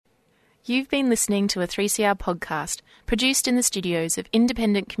You've been listening to a 3CR podcast produced in the studios of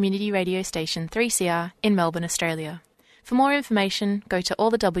independent community radio station 3CR in Melbourne, Australia. For more information, go to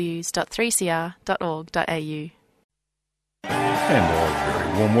allthews.3cr.org.au. And a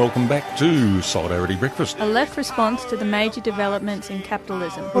very warm welcome back to Solidarity Breakfast. A left response to the major developments in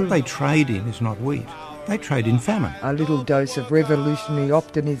capitalism. What they trade in is not wheat. They trade in famine. A little dose of revolutionary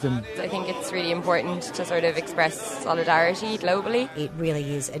optimism. I think it's really important to sort of express solidarity globally. It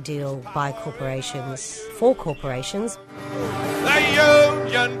really is a deal by corporations, for corporations. The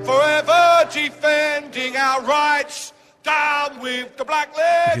union forever defending our rights. Down with the black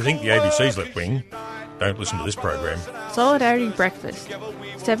leg. If you think the ABC's left wing, don't listen to this program. Solidarity Breakfast,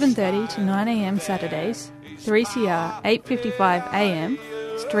 7:30 to 9am Saturdays, 3CR 8:55am,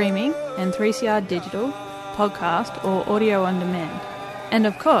 streaming and 3CR digital, podcast or audio on demand. And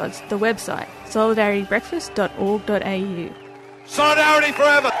of course, the website solidaritybreakfast.org.au. Solidarity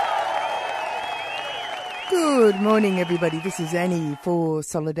forever. Good morning, everybody. This is Annie for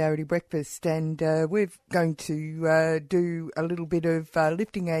Solidarity Breakfast, and we're going to do a little bit of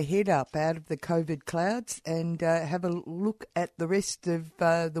lifting our head up out of the COVID clouds and have a look at the rest of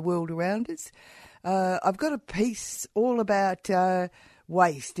the world around us. I've got a piece all about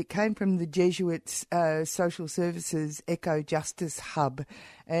waste. It came from the Jesuits' Social Services Eco Justice Hub,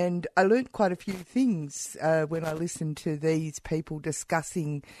 and I learnt quite a few things when I listened to these people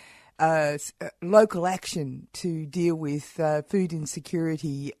discussing local action to deal with food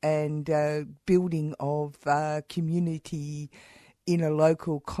insecurity and building of community in a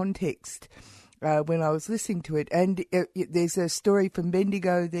local context. When I was listening to it, and there's a story from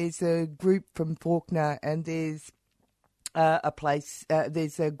Bendigo, there's a group from Fawkner, and there's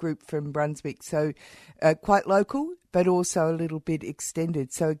there's a group from Brunswick, so quite local, but also a little bit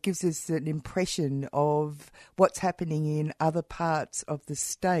extended. So it gives us an impression of what's happening in other parts of the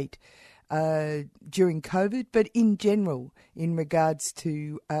state during COVID, but in general, in regards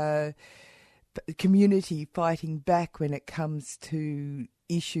to community fighting back when it comes to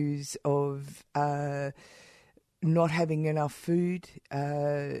issues of not having enough food,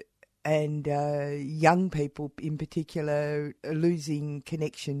 and young people in particular losing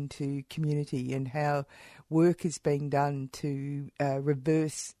connection to community, and how work is being done to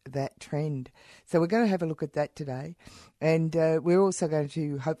reverse that trend. So we're going to have a look at that today. And we're also going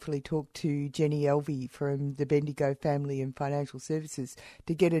to hopefully talk to Jenny Elvey from the Bendigo Family and Financial Services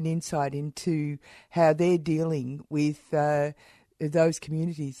to get an insight into how they're dealing with those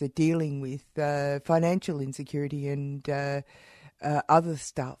communities are dealing with financial insecurity and other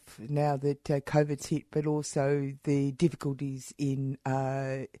stuff now that COVID's hit, but also the difficulties in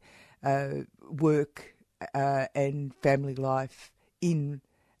work and family life in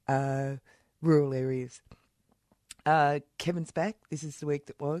rural areas. Kevin's back. This is the week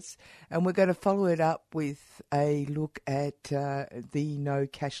that was. And we're going to follow it up with a look at the no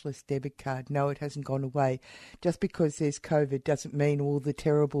cashless debit card. No, it hasn't gone away. Just because there's COVID doesn't mean all the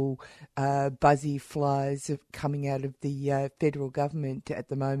terrible buzzy flies coming out of the federal government at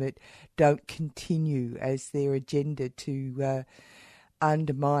the moment don't continue as their agenda to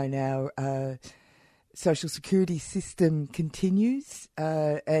undermine our social security system continues,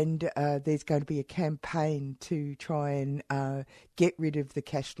 and there's going to be a campaign to try and get rid of the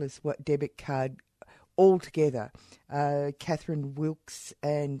cashless debit card altogether. Catherine Wilkes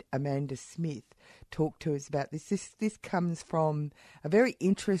and Amanda Smith talked to us about this. This comes from a very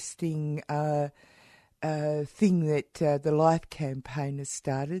interesting thing that the Life campaign has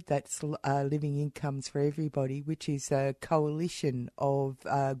started. That's Living Incomes for Everybody, which is a coalition of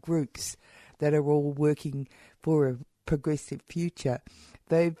groups that are all working for a progressive future.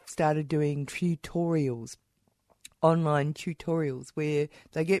 They've started doing tutorials, online tutorials, where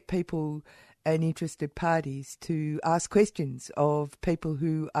they get people and interested parties to ask questions of people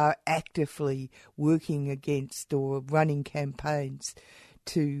who are actively working against or running campaigns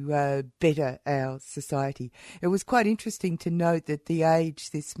to better our society. It was quite interesting to note that The Age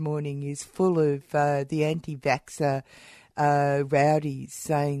this morning is full of the anti-vaxxer rowdies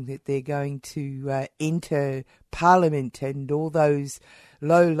saying that they're going to enter Parliament, and all those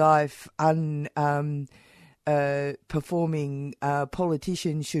low-life, performing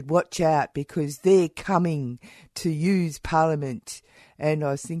politicians should watch out because they're coming to use Parliament. And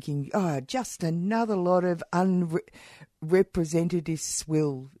I was thinking, just another lot of unrepresentative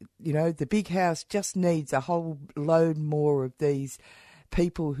swill. You know, the big house just needs a whole load more of these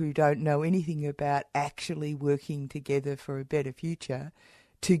people who don't know anything about actually working together for a better future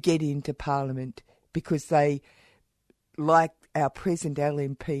to get into Parliament, because they, like our present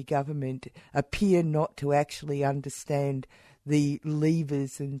LNP government, appear not to actually understand the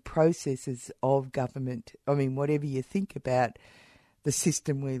levers and processes of government. I mean, whatever you think about the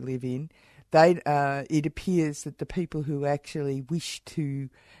system we live in, it appears that the people who actually wish to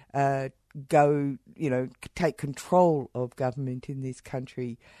take control of government in this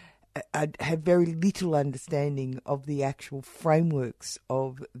country have very little understanding of the actual frameworks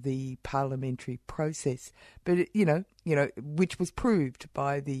of the parliamentary process. But which was proved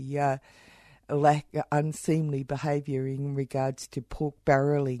by the unseemly behaviour in regards to pork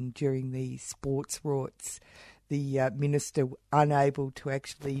barrelling during the sports rorts. The minister unable to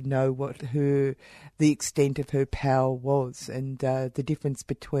actually know what the extent of her power was, and the difference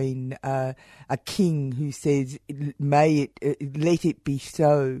between a king who says, "May it let it be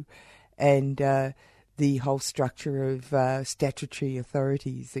so," and the whole structure of statutory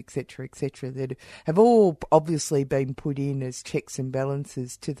authorities, etc., that have all obviously been put in as checks and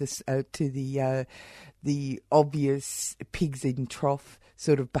balances to the obvious pigs in trough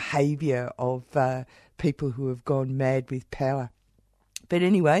sort of behaviour of people who have gone mad with power. But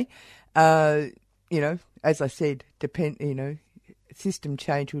anyway, as I said, system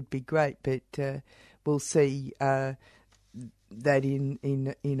change would be great, but we'll see that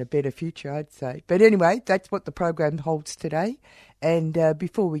in a better future, I'd say. But anyway, that's what the program holds today. And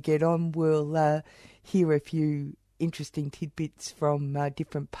before we get on, we'll hear a few interesting tidbits from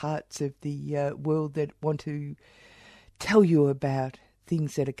different parts of the world that want to tell you about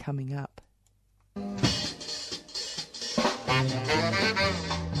things that are coming up.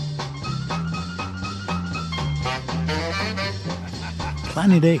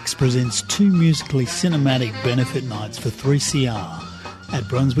 Planet X presents 2 musically cinematic benefit nights for 3CR at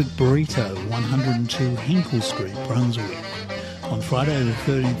Brunswick Burrito, 102 Henkel Street, Brunswick. On Friday the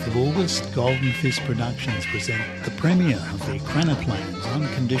 13th of August, Golden Fist Productions present the premiere of the Acranoplans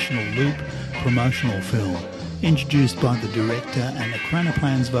Unconditional Loop promotional film, introduced by the director and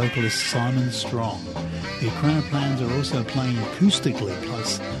Acranoplans vocalist Simon Strong. The Acranoplans are also playing acoustically,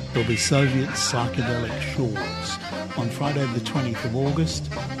 plus there'll be Soviet psychedelic shores. On Friday the 20th of August,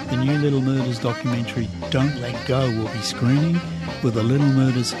 the new Little Murders documentary Don't Let Go will be screening with a Little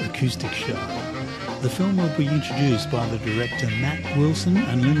Murders acoustic show. The film will be introduced by the director Matt Wilson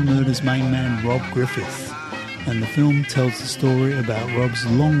and Little Murders main man Rob Griffith, and the film tells the story about Rob's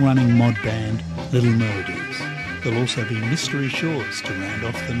long-running mod band Little Murders. There'll also be mystery shorts to round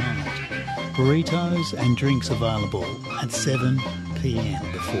off the night. Burritos and drinks available at 7 p.m.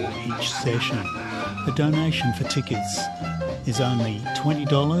 before each session. The donation for tickets is only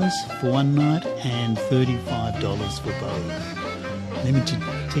 $20 for one night and $35 for both. Limited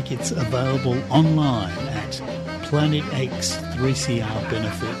tickets available online at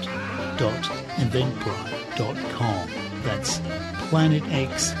planetx3crbenefit.eventbrite.com. That's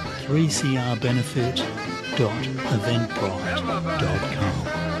planetx3crbenefit.eventbrite.com.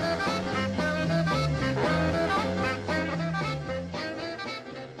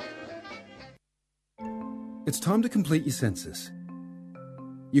 It's time to complete your census.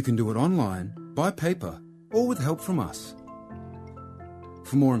 You can do it online, by paper, or with help from us.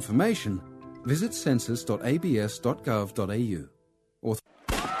 For more information, visit census.abs.gov.au. Or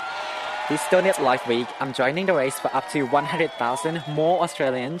This Donate Life Week, I'm joining the race for up to 100,000 more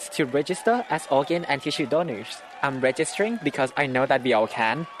Australians to register as organ and tissue donors. I'm registering because I know that we all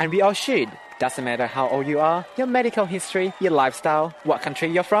can, and we all should. Doesn't matter how old you are, your medical history, your lifestyle, what country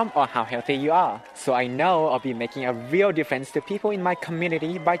you're from, or how healthy you are. So I know I'll be making a real difference to people in my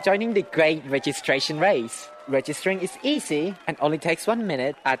community by joining the great registration race. Registering is easy and only takes 1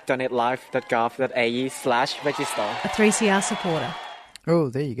 minute at donatelife.gov.au/register. A 3CR supporter.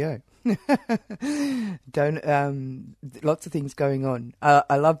 Oh, there you go. Lots of things going on.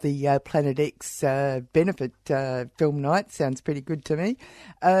 I love the Planet X benefit film night. Sounds pretty good to me.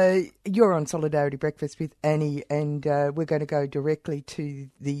 You're on Solidarity Breakfast with Annie, and we're going to go directly to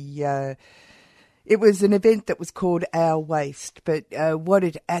the... It was an event that was called Our Waste, but what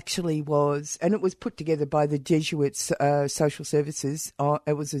it actually was, and it was put together by the Jesuits Social Services.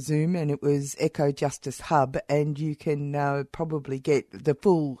 It was a Zoom, and it was Eco Justice Hub, and you can probably get the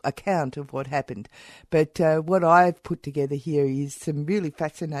full account of what happened. But what I've put together here is some really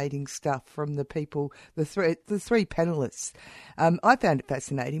fascinating stuff from the people, the three panellists. I found it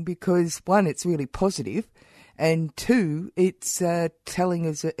fascinating because, one, it's really positive. And two, it's telling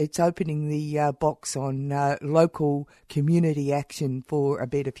us, it's opening the box on local community action for a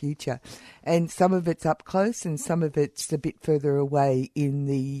better future. And some of it's up close and some of it's a bit further away in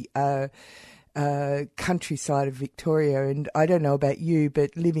the countryside of Victoria. And I don't know about you,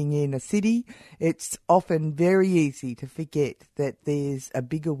 but living in a city, it's often very easy to forget that there's a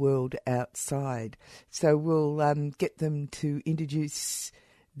bigger world outside. So we'll get them to introduce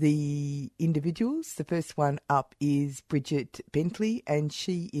the individuals. The first one up is Bridget Bentley, and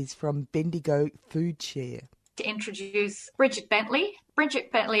she is from Bendigo Food Share. To introduce Bridget Bentley.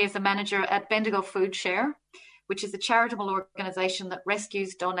 Bridget Bentley is a manager at Bendigo Food Share, which is a charitable organisation that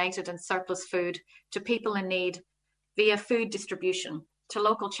rescues donated and surplus food to people in need via food distribution to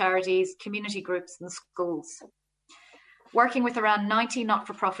local charities, community groups and schools. Working with around 90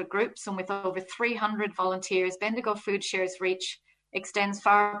 not-for-profit groups and with over 300 volunteers, Bendigo Food Share's reach extends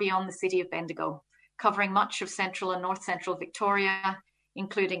far beyond the city of Bendigo, covering much of central and north central Victoria,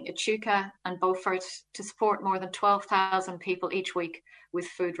 including Echuca and Beaufort, to support more than 12,000 people each week with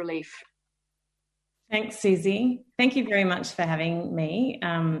food relief. Thanks, Susie. Thank you very much for having me.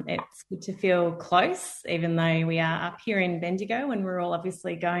 It's good to feel close, even though we are up here in Bendigo and we're all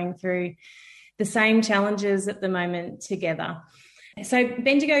obviously going through the same challenges at the moment together. So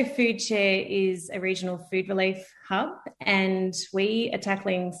Bendigo Food Share is a regional food relief hub, and we are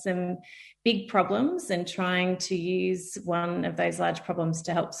tackling some big problems and trying to use one of those large problems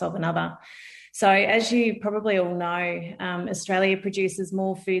to help solve another. So as you probably all know, Australia produces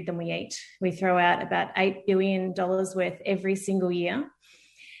more food than we eat. We throw out about $8 billion worth every single year.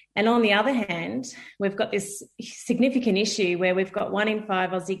 And on the other hand, we've got this significant issue where we've got 1 in 5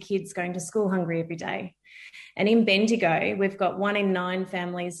 Aussie kids going to school hungry every day. And in Bendigo, we've got 1 in 9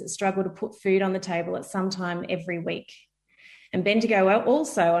 families that struggle to put food on the table at some time every week. And Bendigo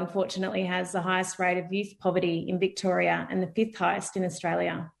also, unfortunately, has the highest rate of youth poverty in Victoria and the 5th highest in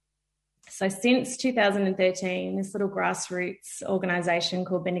Australia. So since 2013, this little grassroots organisation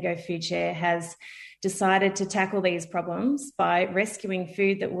called Bendigo Food Share has decided to tackle these problems by rescuing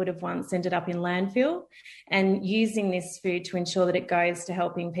food that would have once ended up in landfill and using this food to ensure that it goes to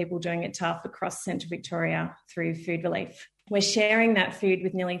helping people doing it tough across central Victoria through food relief. We're sharing that food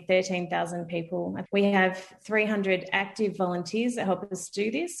with nearly 13,000 people. We have 300 active volunteers that help us do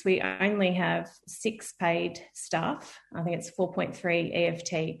this. We only have 6 paid staff. I think it's 4.3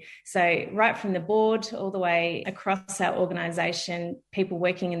 EFT. So right from the board all the way across our organisation, people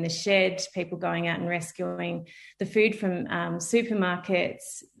working in the shed, people going out and rescuing the food from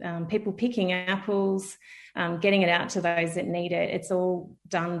supermarkets, people picking apples, getting it out to those that need it. It's all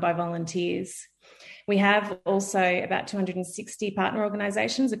done by volunteers. We have also about 260 partner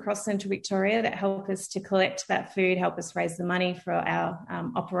organisations across central Victoria that help us to collect that food, help us raise the money for our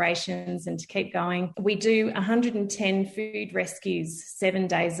operations and to keep going. We do 110 food rescues 7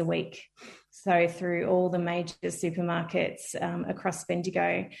 days a week. So through all the major supermarkets across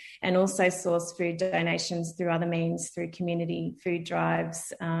Bendigo, and also source food donations through other means, through community food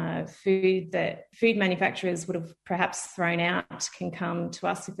drives, food that food manufacturers would have perhaps thrown out can come to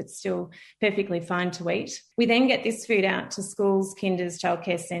us if it's still perfectly fine to eat. We then get this food out to schools, kinders,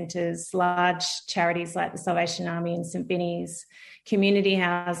 childcare centres, large charities like the Salvation Army and St Vinny's, community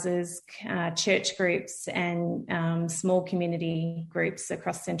houses, church groups and small community groups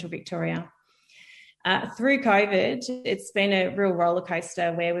across central Victoria. Through COVID, it's been a real roller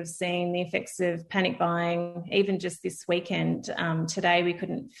coaster where we've seen the effects of panic buying. Even just this weekend, today we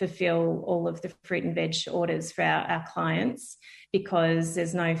couldn't fulfil all of the fruit and veg orders for our clients because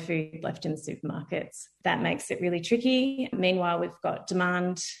there's no food left in the supermarkets. That makes it really tricky. Meanwhile, we've got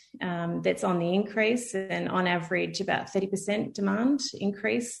demand that's on the increase, and on average about 30% demand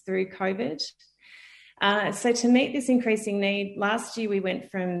increase through COVID. So to meet this increasing need, last year we went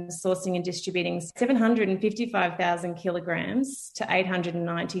from sourcing and distributing 755,000 kilograms to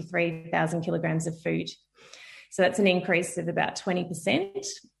 893,000 kilograms of food. So that's an increase of about 20%.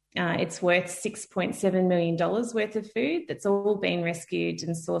 It's worth $6.7 million worth of food that's all been rescued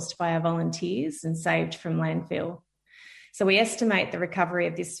and sourced by our volunteers and saved from landfill. So we estimate the recovery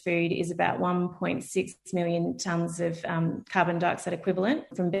of this food is about 1.6 million tonnes of carbon dioxide equivalent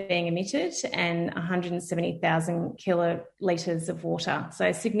from being emitted and 170,000 kilolitres of water.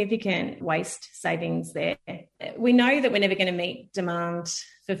 So significant waste savings there. We know that we're never going to meet demand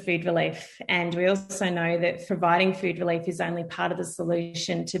for food relief, and we also know that providing food relief is only part of the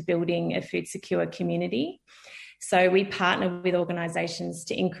solution to building a food secure community. So we partner with organisations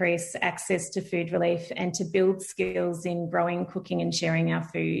to increase access to food relief and to build skills in growing, cooking and sharing our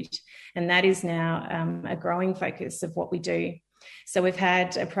food. And that is now a growing focus of what we do. So we've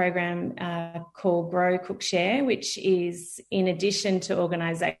had a program called Grow, Cook, Share, which is in addition to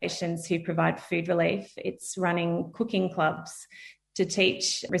organisations who provide food relief, it's running cooking clubs to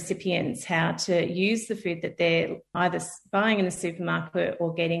teach recipients how to use the food that they're either buying in the supermarket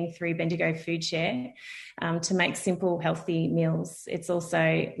or getting through Bendigo Food Share to make simple, healthy meals. It's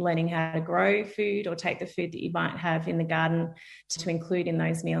also learning how to grow food or take the food that you might have in the garden to include in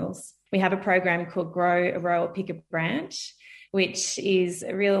those meals. We have a program called Grow a Row or Pick a Branch, which is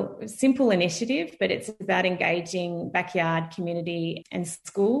a real simple initiative, but it's about engaging backyard, community and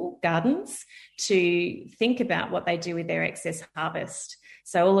school gardens to think about what they do with their excess harvest.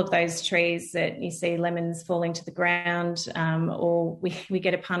 So all of those trees that you see lemons falling to the ground, or we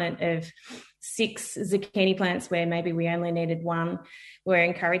get a punnet of 6 zucchini plants where maybe we only needed 1, we're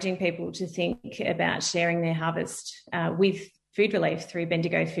encouraging people to think about sharing their harvest with food relief through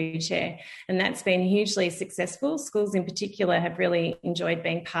Bendigo Food Share. And that's been hugely successful. Schools in particular have really enjoyed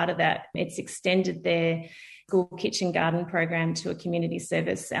being part of that. It's extended their school kitchen garden program to a community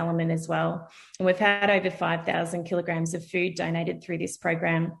service element as well. And we've had over 5,000 kilograms of food donated through this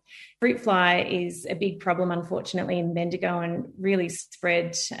program. Fruit fly is a big problem, unfortunately, in Bendigo and really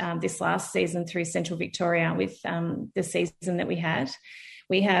spread this last season through Central Victoria with the season that we had.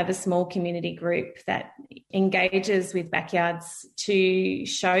 We have a small community group that engages with backyards to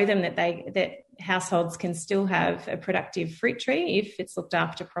show them that households can still have a productive fruit tree if it's looked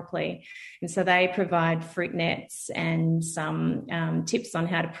after properly. And so they provide fruit nets and some tips on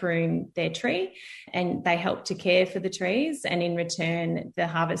how to prune their tree, and they help to care for the trees. And in return, the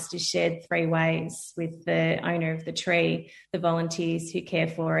harvest is shared 3 ways: with the owner of the tree, the volunteers who care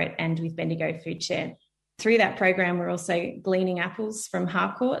for it, and with Bendigo Food Share. Through that program, we're also gleaning apples from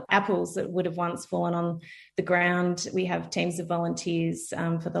Harcourt, apples that would have once fallen on the ground. We have teams of volunteers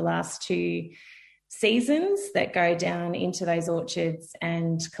for the last 2 seasons that go down into those orchards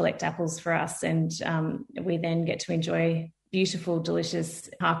and collect apples for us. And we then get to enjoy beautiful, delicious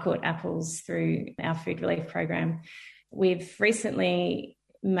Harcourt apples through our food relief program. We've recently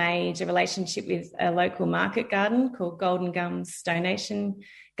made a relationship with a local market garden called Golden Gums Donation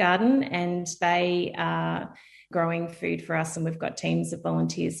Garden, and they are growing food for us, and we've got teams of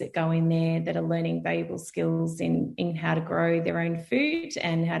volunteers that go in there that are learning valuable skills in how to grow their own food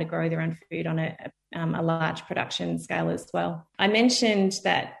and how to grow their own food on a large production scale as well. I mentioned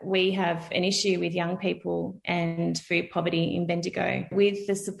that we have an issue with young people and food poverty in Bendigo. With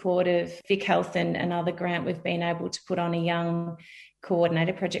the support of Vic Health and another grant, we've been able to put on a young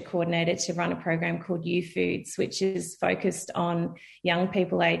project coordinator to run a program called You Foods, which is focused on young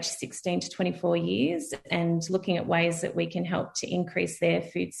people aged 16 to 24 years and looking at ways that we can help to increase their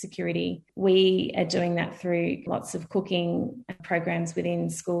food security. We are doing that through lots of cooking programs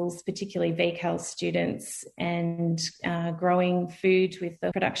within schools, particularly VEC Health students, and growing food with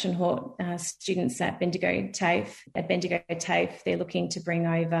the production hort students at Bendigo TAFE. At Bendigo TAFE, they're looking to bring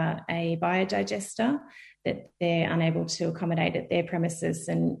over a biodigester that they're unable to accommodate at their premises,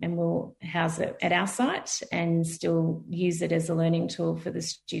 and we'll house it at our site and still use it as a learning tool for the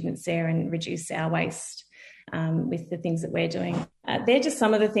students there and reduce our waste with the things that we're doing. They're just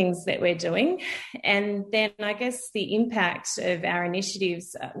some of the things that we're doing. And then I guess the impact of our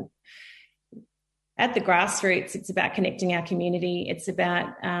initiatives at the grassroots, it's about connecting our community. It's about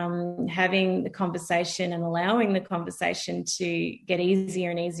having the conversation and allowing the conversation to get easier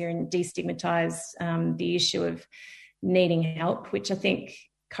and easier and destigmatise the issue of needing help, which I think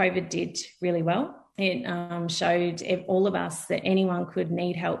COVID did really well. It showed all of us that anyone could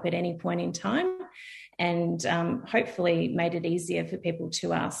need help at any point in time, and hopefully made it easier for people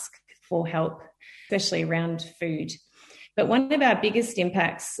to ask for help, especially around food. But one of our biggest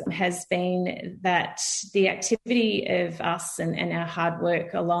impacts has been that the activity of us and our hard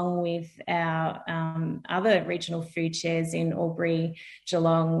work, along with our other regional food shares in Albury,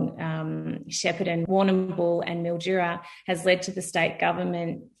 Geelong, Shepparton, Warrnambool and Mildura, has led to the state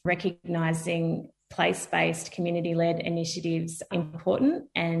government recognising place-based, community-led initiatives important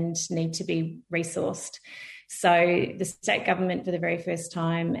and need to be resourced. So the state government, for the very first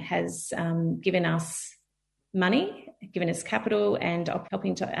time, has given us money, given us capital, and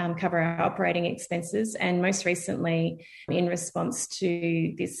helping to cover our operating expenses. And most recently, in response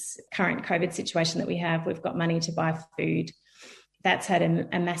to this current COVID situation that we have, we've got money to buy food. That's had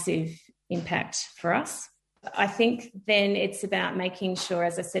a massive impact for us. I think then it's about making sure,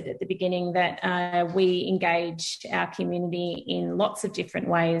 as I said at the beginning, that we engage our community in lots of different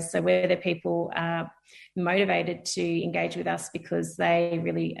ways. So whether people are motivated to engage with us because they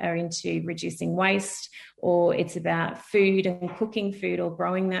really are into reducing waste, or it's about food and cooking food or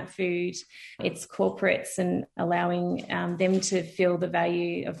growing that food. It's corporates and allowing them to feel the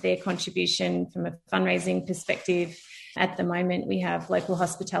value of their contribution from a fundraising perspective. At the moment, we have local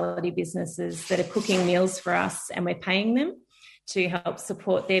hospitality businesses that are cooking meals for us and we're paying them. to help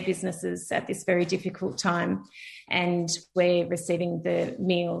support their businesses at this very difficult time. And we're receiving the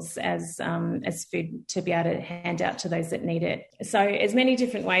meals as food to be able to hand out to those that need it. So as many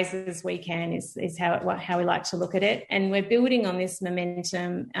different ways as we can is how we like to look at it. And we're building on this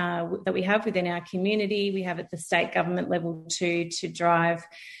momentum that we have within our community. We have at the state government level too, to drive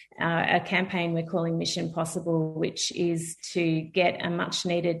a campaign we're calling Mission Possible, which is to get a much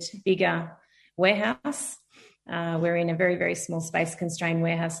needed bigger warehouse. We're in a very, very small space constrained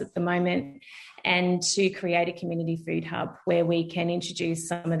warehouse at the moment, and to create a community food hub where we can introduce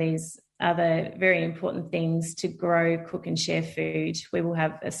some of these other very important things to grow, cook and share food. We will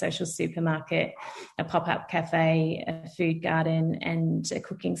have a social supermarket, a pop-up cafe, a food garden and a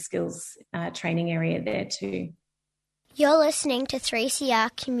cooking skills training area there too. You're listening to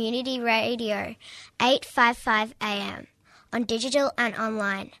 3CR Community Radio, 855 AM, on digital and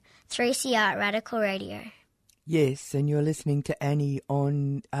online, 3CR Radical Radio. Yes, and you're listening to Annie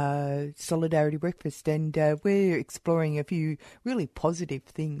on Solidarity Breakfast, and we're exploring a few really positive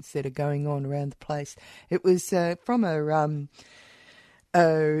things that are going on around the place. It was from a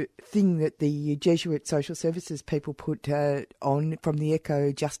thing that the Jesuit Social Services people put on from the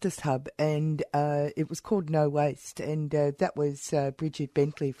Eco Justice Hub, and it was called No Waste, and that was Bridget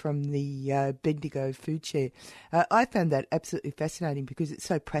Bentley from the Bendigo Food Share. I found that absolutely fascinating because it's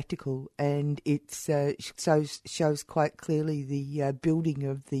so practical, and it shows quite clearly the building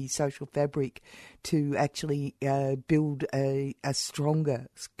of the social fabric to actually build a stronger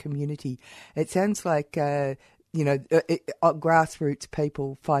community. It sounds like grassroots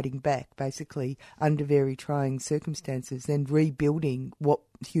people fighting back, basically, under very trying circumstances and rebuilding what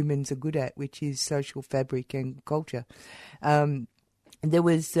humans are good at, which is social fabric and culture. There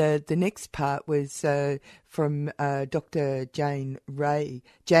was the next part was from Dr. Jan Ray,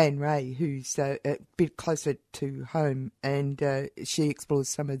 who's a bit closer to home, and she explores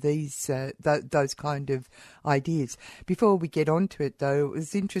some of these those kind of ideas. Before we get on to it, though, it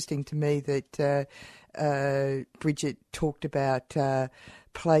was interesting to me that Bridget talked about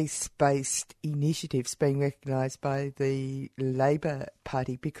place-based initiatives being recognised by the Labor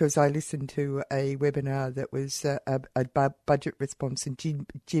Party, because I listened to a webinar that was a budget response, and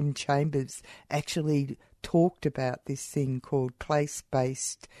Jim Chambers actually talked about this thing called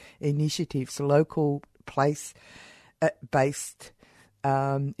place-based initiatives, local place-based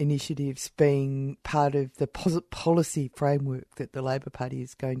initiatives being part of the policy framework that the Labor Party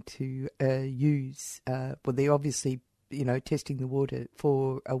is going to use. Well, they're obviously testing the water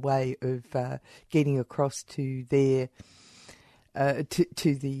for a way of getting across to their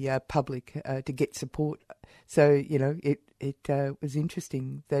to the public to get support. So it was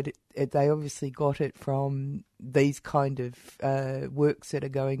interesting that they obviously got it from these kind of works that are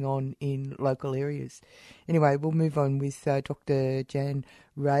going on in local areas. Anyway, we'll move on with Dr. Jan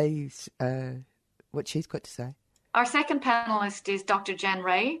Ray's what she's got to say. Our second panellist is Dr. Jan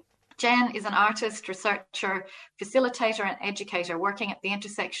Ray. Jan is an artist, researcher, facilitator and educator working at the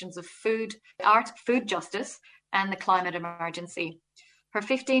intersections of food justice and the climate emergency. Her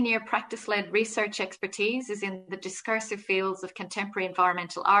 15-year practice-led research expertise is in the discursive fields of contemporary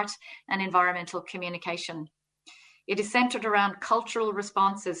environmental art and environmental communication. It is centred around cultural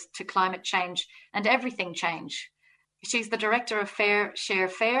responses to climate change and everything change. She's the director of Fair Share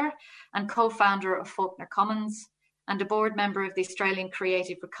Fair and co-founder of Faulkner Commons, and a board member of the Australian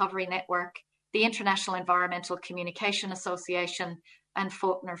Creative Recovery Network, the International Environmental Communication Association, and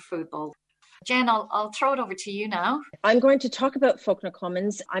Faulkner Food Bowl. Jen, I'll throw it over to you now. I'm going to talk about Faulkner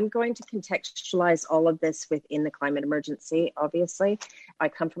Commons. I'm going to contextualize all of this within the climate emergency, obviously. I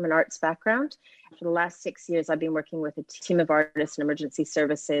come from an arts background. For the last 6 years, I've been working with a team of artists in emergency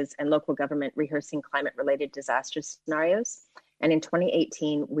services and local government rehearsing climate-related disaster scenarios. And in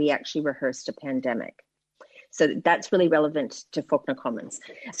 2018, we actually rehearsed a pandemic. So that's really relevant to Faulkner Commons.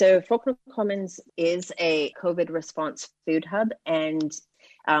 So Faulkner Commons is a COVID response food hub, and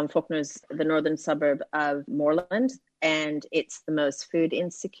Faulkner is the northern suburb of Moreland, and it's the most food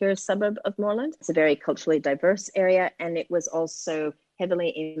insecure suburb of Moreland. It's a very culturally diverse area, and it was also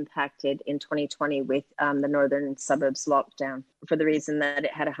heavily impacted in 2020 with the northern suburbs lockdown for the reason that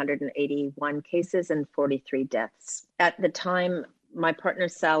it had 181 cases and 43 deaths. At the time, my partner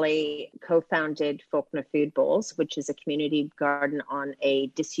Sally co-founded Faulkner Food Bowls, which is a community garden on a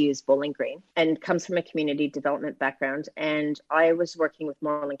disused bowling green, and comes from a community development background. And I was working with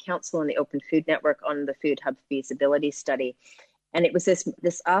Moreland Council and the Open Food Network on the Food Hub feasibility study. And it was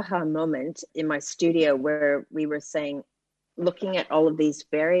this aha moment in my studio where we were saying, looking at all of these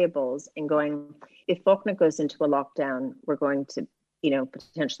variables and going, if Faulkner goes into a lockdown, we're going to,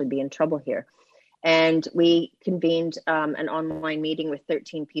 potentially be in trouble here. And we convened an online meeting with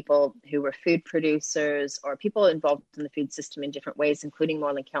 13 people who were food producers or people involved in the food system in different ways, including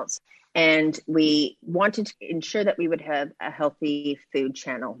Moreland Council. And we wanted to ensure that we would have a healthy food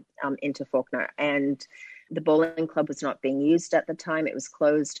channel into Fawkner. And the bowling club was not being used at the time. It was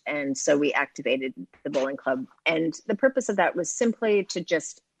closed. And so we activated the bowling club. And the purpose of that was simply to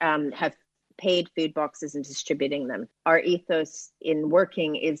just have paid food boxes and distributing them. Our ethos in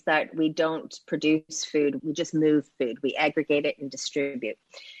working is that we don't produce food, we just move food. We aggregate it and distribute.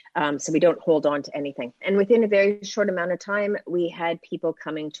 So we don't hold on to anything. And within a very short amount of time, we had people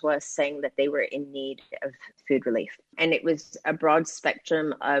coming to us saying that they were in need of food relief. And it was a broad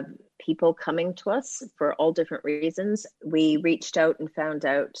spectrum of people coming to us for all different reasons. We reached out and found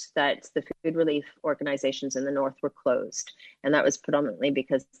out that the food relief organizations in the north were closed. And that was predominantly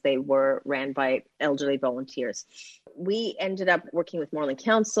because they were ran by elderly volunteers. We ended up working with Moreland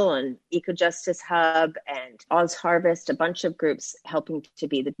Council and Eco Justice Hub and Oz Harvest, a bunch of groups helping to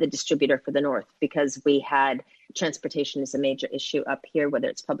be the distributor for the north, because we had transportation is a major issue up here, whether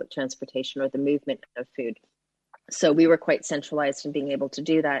it's public transportation or the movement of food. So we were quite centralized in being able to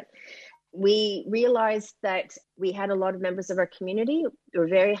do that. We realized that we had a lot of members of our community who were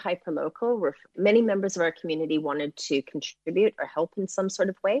very hyperlocal. Many members of our community wanted to contribute or help in some sort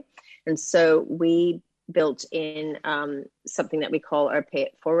of way. And so we built in something that we call our Pay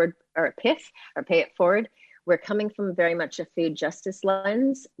It Forward, or PIF, or Pay It Forward. We're coming from very much a food justice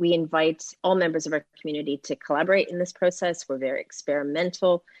lens. We invite all members of our community to collaborate in this process. We're very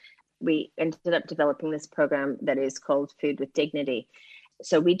experimental. We ended up developing this program that is called Food with Dignity.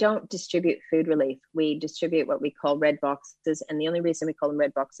 So we don't distribute food relief. We distribute what we call red boxes. And the only reason we call them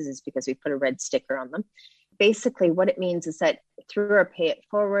red boxes is because we put a red sticker on them. Basically, what it means is that through our Pay It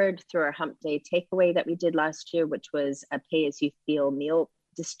Forward, through our Hump Day takeaway that we did last year, which was a pay-as-you-feel meal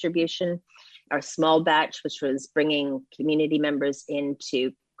distribution, our small batch, which was bringing community members in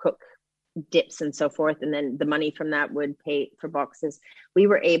to cook dips and so forth, and then the money from that would pay for boxes. We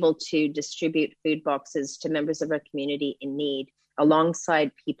were able to distribute food boxes to members of our community in need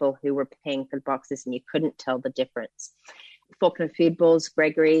alongside people who were paying for boxes, and you couldn't tell the difference. Fawkner Food Bowls,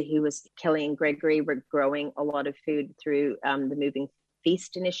 Kelly and Gregory were growing a lot of food through the Moving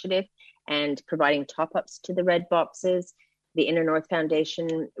Feast initiative and providing top-ups to the red boxes. The Inner North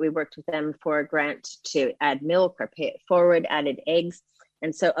Foundation, we worked with them for a grant to add milk or Pay It Forward, added eggs.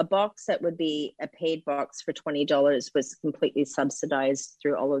 And so a box that would be a paid box for $20 was completely subsidized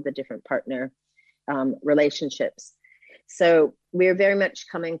through all of the different partner relationships. So we're very much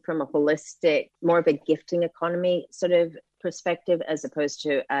coming from a holistic, more of a gifting economy sort of perspective as opposed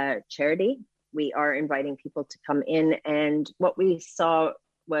to a charity. We are inviting people to come in, and what we saw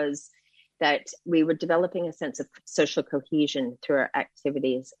was that we were developing a sense of social cohesion through our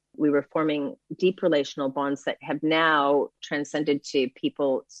activities. We were forming deep relational bonds that have now transcended to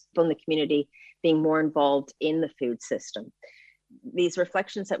people from the community being more involved in the food system. These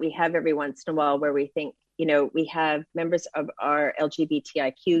reflections that we have every once in a while where we think, we have members of our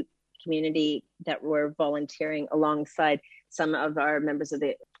LGBTIQ community that were volunteering alongside some of our members of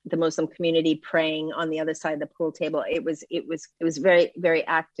the Muslim community praying on the other side of the pool table. It was very, very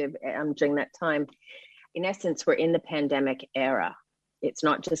active during that time. In essence, we're in the pandemic era. It's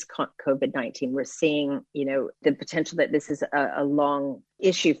not just COVID-19. We're seeing, the potential that this is a long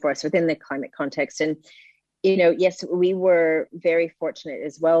issue for us within the climate context. And, yes, we were very fortunate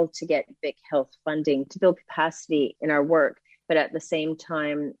as well to get Vic Health funding to build capacity in our work. But at the same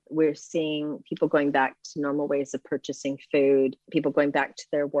time, we're seeing people going back to normal ways of purchasing food, people going back to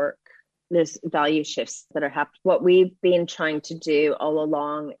their work. There's value shifts that are happening. What we've been trying to do all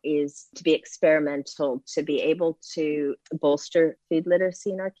along is to be experimental, to be able to bolster food literacy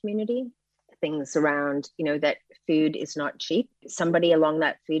in our community. Things around, that food is not cheap. Somebody along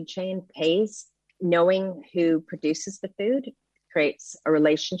that food chain pays. Knowing who produces the food creates a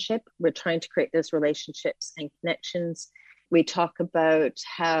relationship. We're trying to create those relationships and connections. We talk about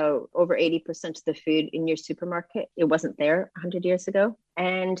how over 80% of the food in your supermarket, it wasn't there 100 years ago.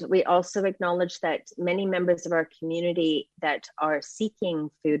 And we also acknowledge that many members of our community that are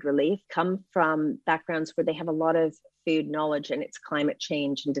seeking food relief come from backgrounds where they have a lot of food knowledge, and it's climate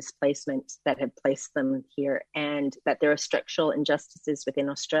change and displacement that have placed them here, and that there are structural injustices within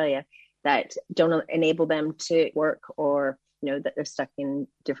Australia that don't enable them to work, or that they're stuck in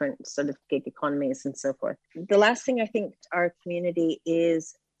different sort of gig economies and so forth. The last thing I think our community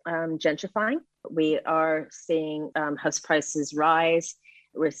is gentrifying. We are seeing house prices rise.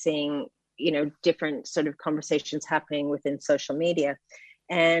 We're seeing, different sort of conversations happening within social media.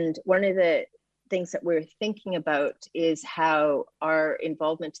 And one of the things that we're thinking about is how our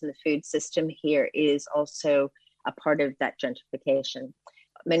involvement in the food system here is also a part of that gentrification.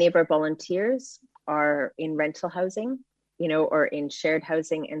 Many of our volunteers are in rental housing, or in shared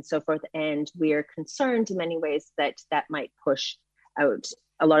housing and so forth. And we are concerned in many ways that might push out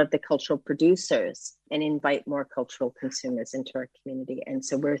a lot of the cultural producers and invite more cultural consumers into our community. And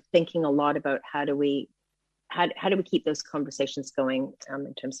so we're thinking a lot about how do we keep those conversations going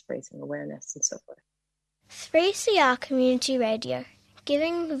in terms of raising awareness and so forth. 3CR Community Radio,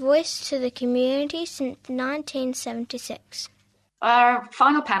 giving voice to the community since 1976. Our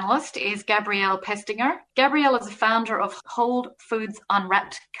final panellist is Gabrielle Pestinger. Gabrielle is a founder of Hold Foods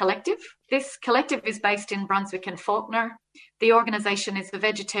Unwrapped Collective. This collective is based in Brunswick and Faulkner. The organisation is a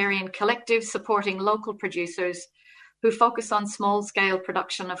vegetarian collective supporting local producers who focus on small-scale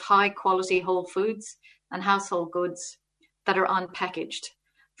production of high-quality whole foods and household goods that are unpackaged.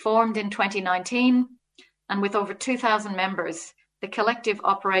 Formed in 2019, and with over 2,000 members, the collective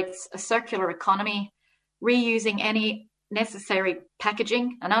operates a circular economy, reusing any necessary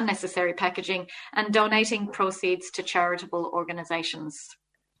packaging and unnecessary packaging, and donating proceeds to charitable organisations.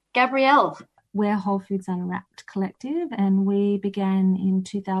 Gabrielle. We're Whole Foods Unwrapped Collective, and we began in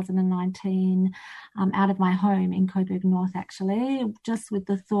 2019 out of my home in Coburg North, actually, just with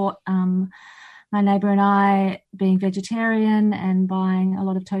the thought, my neighbour and I, being vegetarian and buying a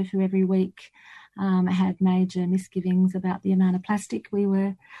lot of tofu every week, had major misgivings about the amount of plastic we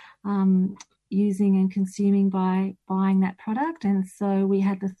were using and consuming by buying that product. And so we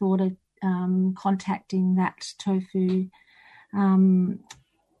had the thought of contacting that tofu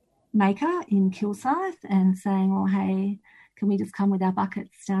maker in Kilsyth and saying, well, hey, can we just come with our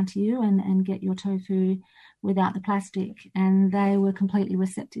buckets down to you and get your tofu without the plastic? And they were completely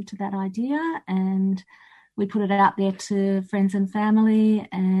receptive to that idea, and we put it out there to friends and family,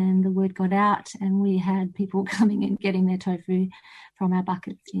 and the word got out, and we had people coming and getting their tofu from our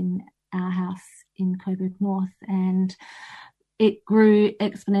buckets in our house in Coburg North. And it grew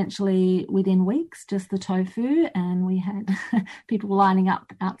exponentially within weeks, just the tofu, and we had people lining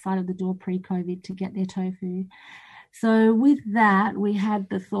up outside of the door pre-COVID to get their tofu. So with that, we had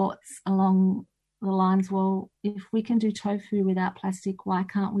the thoughts along the lines, well, if we can do tofu without plastic, why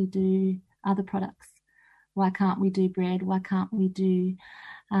can't we do other products? Why can't we do bread? Why can't we do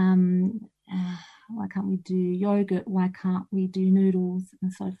yogurt? Why can't we do noodles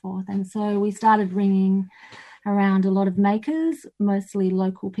and so forth? And so we started ringing around a lot of makers, mostly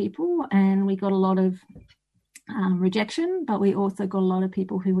local people, and we got a lot of rejection, but we also got a lot of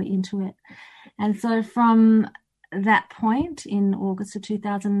people who were into it. And so from that point in August of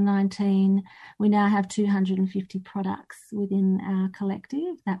 2019, we now have 250 products within our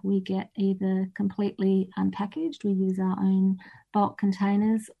collective that we get either completely unpackaged, we use our own bulk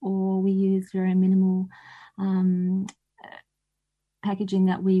containers, or we use very minimal packaging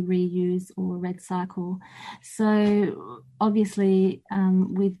that we reuse or recycle. So obviously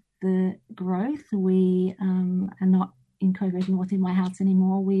with the growth, we are not in Coburg North in my house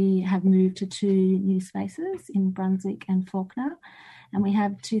anymore. We have moved to 2 new spaces in Brunswick and Faulkner, and we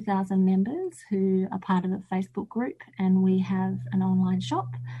have 2,000 members who are part of a Facebook group, and we have an online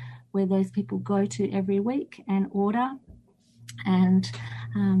shop where those people go to every week and order and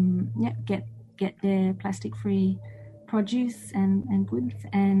get their plastic-free produce and goods,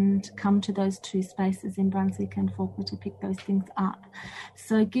 and come to those 2 spaces in Brunswick and Faulkner to pick those things up.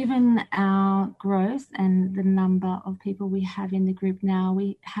 So given our growth and the number of people we have in the group now,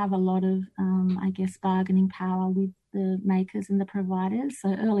 we have a lot of, bargaining power with the makers and the providers.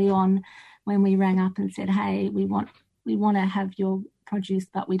 So early on, when we rang up and said, hey, we want to have your produce,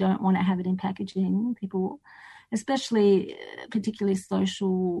 but we don't want to have it in packaging, people, especially particularly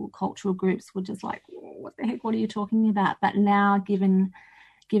social cultural groups, were just like, what the heck, what are you talking about? But now, given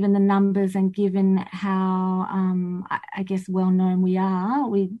the numbers and given how well known we are,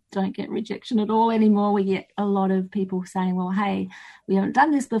 we don't get rejection at all anymore. We get a lot of people saying, well, hey, we haven't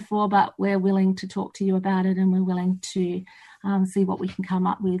done this before, but we're willing to talk to you about it, and we're willing to see what we can come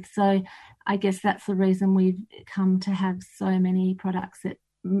up with. So I guess that's the reason we've come to have so many products that,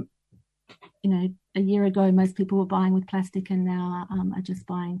 a year ago, most people were buying with plastic, and now are just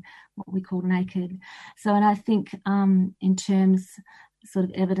buying what we call naked. So, and I think in terms, sort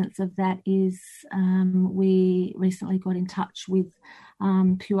of evidence of that is we recently got in touch with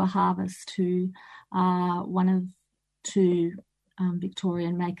Pure Harvest, who are one of 2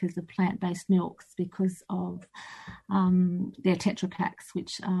 Victorian makers of plant-based milks, because of their Tetra Paks,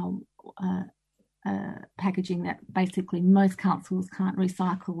 which are packaging that basically most councils can't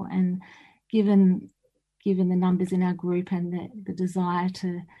recycle. And given the numbers in our group and the desire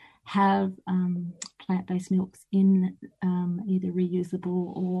to have plant-based milks in either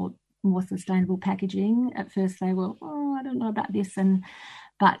reusable or more sustainable packaging. At first they were, I don't know about this,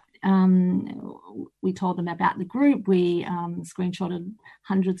 but we told them about the group. We screenshotted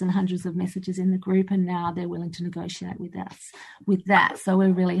hundreds and hundreds of messages in the group, and now they're willing to negotiate with us with that. So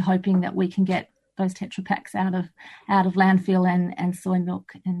we're really hoping that we can get those Tetra Paks out of landfill and soy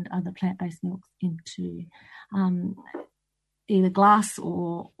milk and other plant-based milks into either glass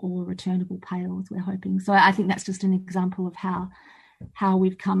or returnable pails, we're hoping. So I think that's just an example of how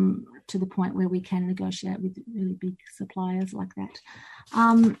we've come to the point where we can negotiate with really big suppliers like that.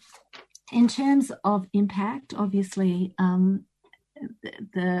 In terms of impact, obviously,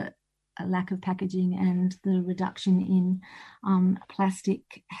 the lack of packaging and the reduction in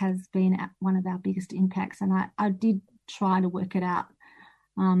plastic has been one of our biggest impacts. And I did try to work it out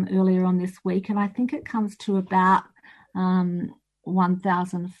earlier on this week, and I think it comes to about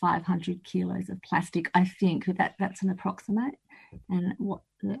 1,500 kilos of plastic. I think that's an approximate, and what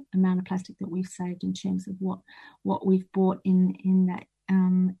the amount of plastic that we've saved in terms of what we've bought in that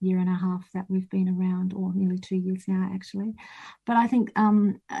year and a half that we've been around, or nearly 2 years now actually. But I think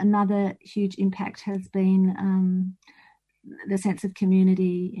another huge impact has been the sense of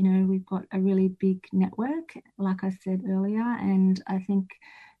community. You know, we've got a really big network, like I said earlier, and I think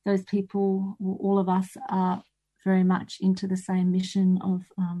those people, all of us, are very much into the same mission of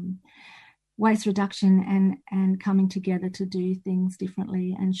waste reduction and coming together to do things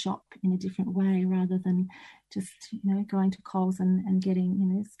differently and shop in a different way, rather than just, you know, going to Coles and getting, you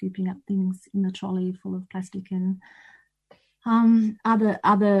know, scooping up things in the trolley full of plastic and other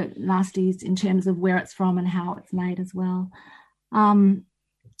nasties in terms of where it's from and how it's made as well.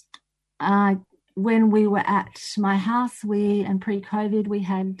 When we were at my house, and pre-COVID, we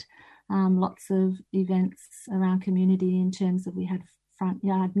had lots of events around community in terms of we had front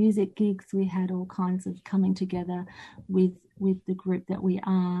yard music gigs, we had all kinds of coming together with the group that we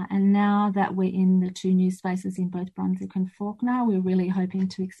are. And now that we're in the 2 new spaces in both Brunswick and Fawkner, we're really hoping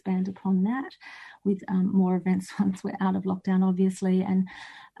to expand upon that with more events once we're out of lockdown, obviously, and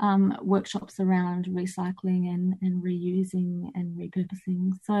workshops around recycling and reusing and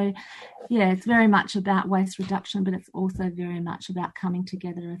repurposing. So, yeah, it's very much about waste reduction, but it's also very much about coming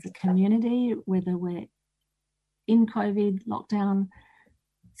together as a community, whether we're in COVID lockdown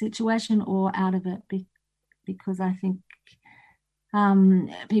situation or out of it, because I think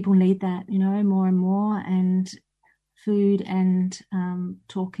people need that, you know, more and more, and food and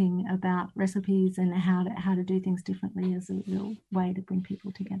talking about recipes and how to do things differently is a real way to bring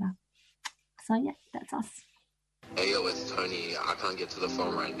people together. So yeah, that's us. Hey yo, it's Tony. I can't get to the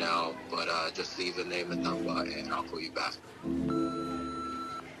phone right now, but just leave a name and number and I'll call you back.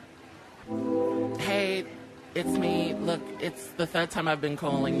 Hey, it's me. Look, it's the 3rd time I've been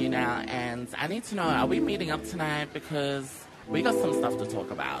calling you now, and I need to know, are we meeting up tonight? Because we got some stuff to talk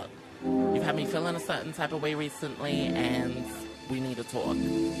about. You've had me feeling a certain type of way recently, and we need to talk.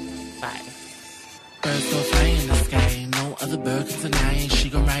 Bye. Birds go fly in the sky, no other bird can deny. She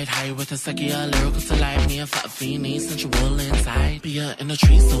gon' ride high with a secular lyrical to life. Me and Fafini, sensual inside. Be in the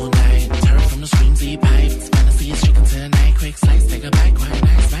trees all night, terror from the screams he pipes. Fantasy is chicken tonight, quick slice, take a bite, quite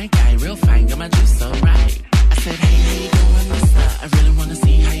nice. My guy, real fine, got my juice so right. I said, hey, how you doing, mister? I really wanna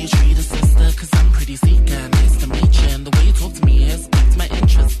see how you treat a sister, cause I'm pretty seeker, nice to meet you. And the way you talk to me has piqued my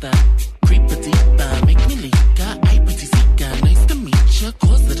interest. Creeper deeper, make me leaker. I pretty seeker, nice to meet you.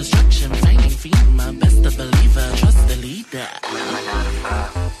 Cause the destruction, finding FEMA, best of believer, trust the leader. I'm in my 9 to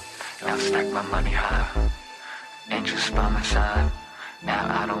 5, now stack my money high. Angels by my side,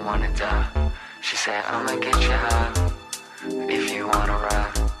 now I don't wanna die. She said, I'ma get you high, if you wanna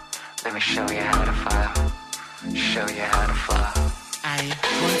ride. Let me show you how to fly, show you how to fly. I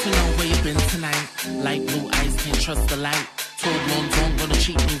want to know where you've been tonight. Like blue eyes, can't trust the light. Told long don't gonna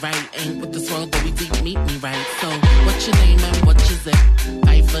cheat me right. Ain't with this world, but we deep meet me right. So, what's your name and what is it?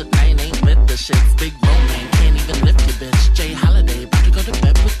 5'9", ain't with the shits. Big Roman, can't even lift your bitch. Jay Holiday, about to go to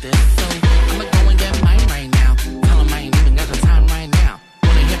bed with this. So, I'ma go and get mine right now. Tell him I ain't even got the time right now.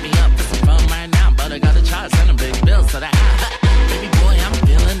 Wanna hit me up for some fun right now, but I gotta charge and a big bill, so that baby boy, I'm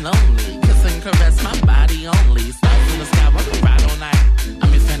feeling lonely. Kiss and caress my body only. Stars in the sky while we ride all night.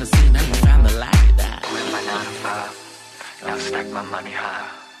 I'm in fantasy, now you found the light. I'm in my 9 to 5, now stack my money high.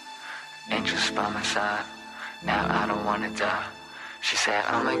 Angels by my side, now I don't wanna die. She said,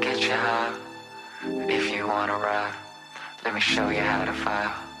 I'ma get you high, if you wanna ride. Let me show you how to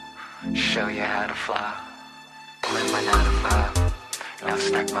fly, show you how to fly. I'm in my 9 to 5, now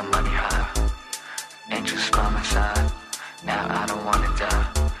stack my money high. Angels by my side, now I don't wanna die.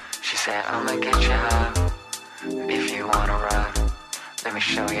 She said, I'ma get you high, if you wanna ride. Let me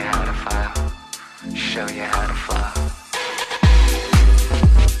show you how to fly. Show you how to fly.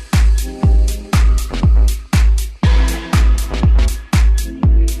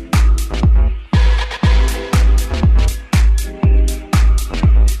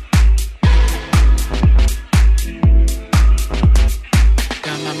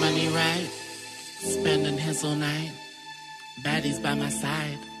 Got my money right, spending his all night. Baddies by my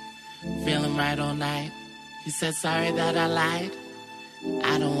side, feeling right all night. He said sorry that I lied.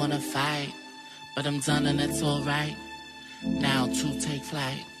 I don't wanna fight, but I'm done and it's alright. Now to take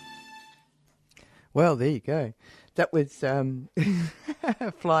flight. Well, there you go. That was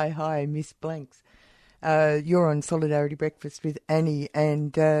Fly High, Miss Blanks. You're on Solidarity Breakfast with Annie,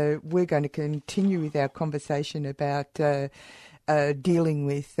 and we're going to continue with our conversation about dealing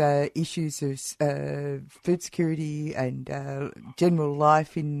with issues of food security and general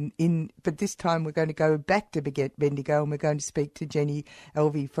life but this time we're going to go back to Bendigo, and we're going to speak to Jenny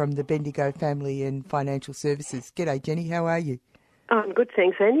Elvey from the Bendigo Family and Financial Services. G'day, Jenny, how are you? I'm good,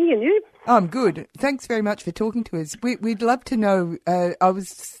 thanks, Annie, and you? I'm good. Thanks very much for talking to us. We'd love to know, I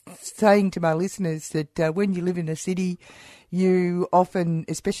was saying to my listeners that when you live in a city, you often,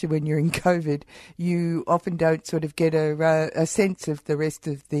 especially when you're in COVID, you often don't sort of get a sense of the rest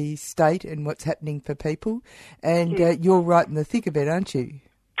of the state and what's happening for people. And you're right in the thick of it, aren't you?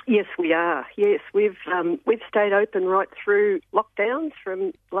 Yes, we are. Yes, we've stayed open right through lockdowns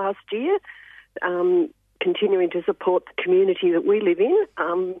from last year, continuing to support the community that we live in,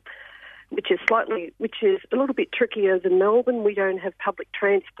 which is a little bit trickier than Melbourne. We don't have public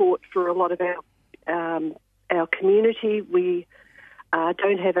transport for a lot of our community. We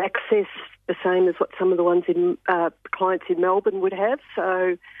don't have access the same as what some of the ones in clients in Melbourne would have.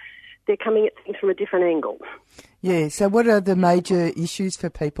 So they're coming at things from a different angle. Yeah, so what are the major issues for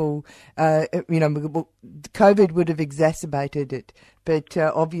people? COVID would have exacerbated it, but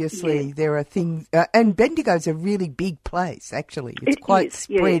obviously there are things, and Bendigo's a really big place, actually. It's quite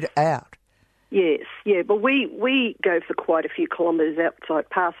spread out. Yes, yeah, but we go for quite a few kilometres outside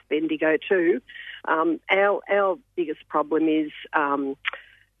past Bendigo too. Our biggest problem is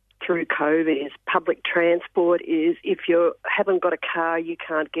through COVID is public transport. Is if you haven't got a car, you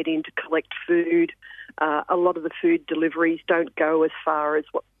can't get in to collect food. A lot of the food deliveries don't go as far as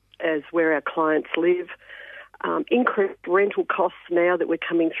where our clients live. Increased rental costs now that we're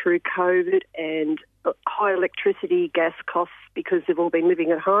coming through COVID, and high electricity, gas costs because they've all been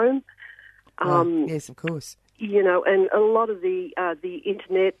living at home. Yes, of course. You know, and a lot of the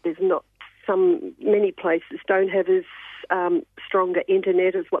internet, many places don't have as stronger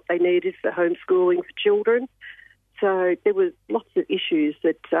internet as what they needed for homeschooling for children. So there were lots of issues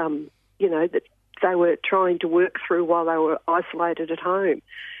that, that they were trying to work through while they were isolated at home.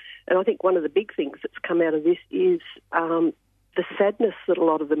 And I think one of the big things that's come out of this is the sadness that a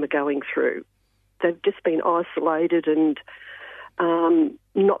lot of them are going through. They've just been isolated and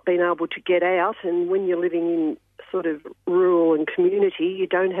not been able to get out. And when you're living in sort of rural and community, you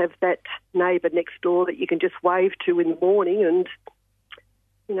don't have that neighbour next door that you can just wave to in the morning, and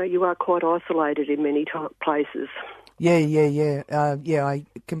you are quite isolated in many places. Yeah, I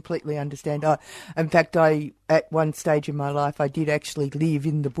completely understand. In fact, at one stage in my life, I did actually live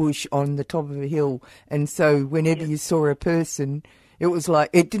in the bush on the top of a hill, and so whenever you saw a person, it was like,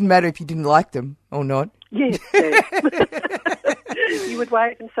 it didn't matter if you didn't like them or not. Yes. You would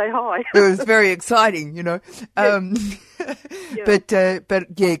wave and say hi. It was very exciting, But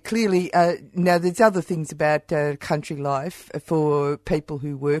yeah, clearly, now there's other things about country life for people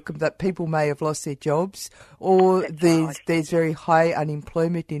who work, that people may have lost their jobs, or there's very high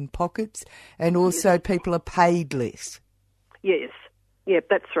unemployment in pockets, and also people are paid less. Yes, yeah,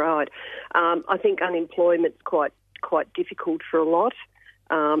 that's right. I think unemployment's quite difficult for a lot.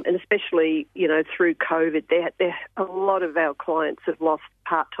 And especially, through COVID, a lot of our clients have lost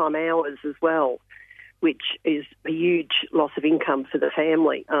part-time hours as well, which is a huge loss of income for the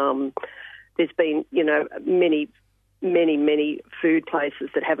family. There's been, many, many, many food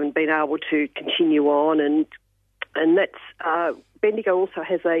places that haven't been able to continue on, and that's Bendigo also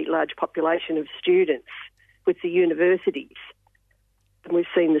has a large population of students with the universities. And we've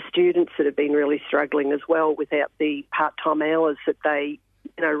seen the students that have been really struggling as well without the part-time hours that they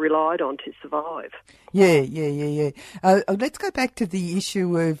relied on to survive. Yeah. Let's go back to the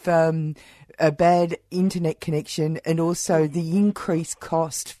issue of a bad internet connection, and also the increased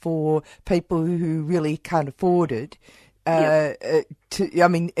cost for people who really can't afford it.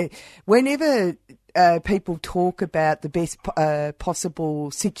 Whenever people talk about the best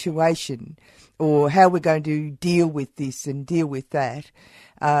possible situation, or how we're going to deal with this and deal with that,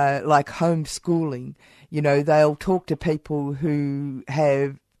 like homeschooling, you know, they'll talk to people who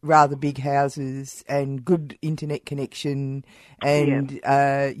have rather big houses and good internet connection and,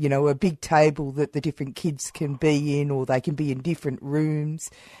 you know, a big table that the different kids can be in, or they can be in different rooms.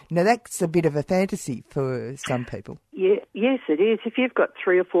 Now, that's a bit of a fantasy for some people. Yeah, yes, it is. If you've got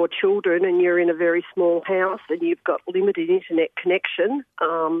 3 or 4 children and you're in a very small house and you've got limited internet connection,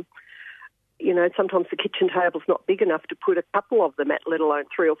 you know, sometimes the kitchen table's not big enough to put a couple of them at, let alone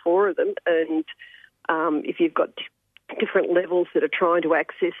 3 or 4 of them. And if you've got different levels that are trying to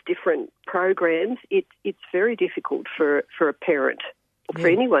access different programs, it's very difficult for a parent or for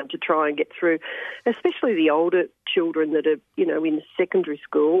anyone to try and get through, especially the older children that are, you know, in secondary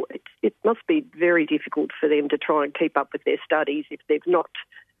school. It must be very difficult for them to try and keep up with their studies if they've not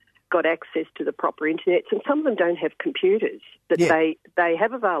got access to the proper internet. And some of them don't have computers that they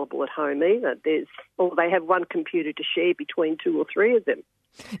have available at home either. Or they have one computer to share between 2 or 3 of them.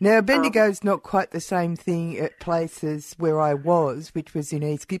 Now, Bendigo's not quite the same thing at places where I was, which was in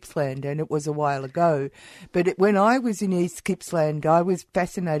East Gippsland, and it was a while ago. But when I was in East Gippsland, I was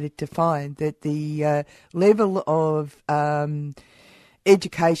fascinated to find that the level of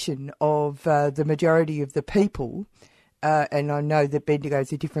education of the majority of the people, and I know that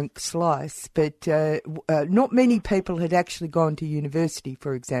Bendigo's a different slice, but not many people had actually gone to university,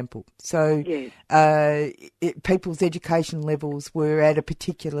 for example. So people's education levels were at a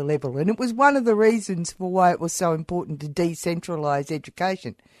particular level. And it was one of the reasons for why it was so important to decentralise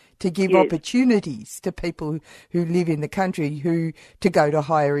education, to give opportunities to people who live in the country to go to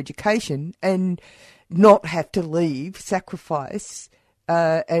higher education and not have to leave, sacrifice,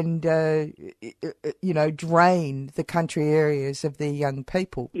 and you know, drain the country areas of their young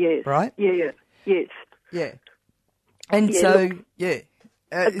people. Yes. Right? Yeah. Yes. Yeah. And there's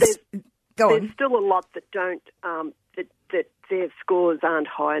on. Still a lot that don't that their scores aren't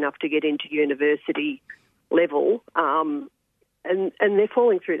high enough to get into university level, and they're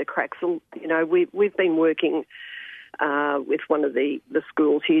falling through the cracks. You know, we've been working with one of the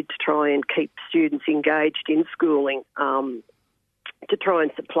schools here to try and keep students engaged in schooling. To try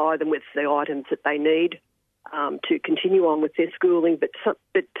and supply them with the items that they need to continue on with their schooling. But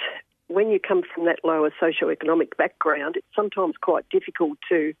when you come from that lower socioeconomic background, it's sometimes quite difficult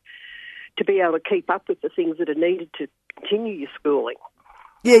to be able to keep up with the things that are needed to continue your schooling.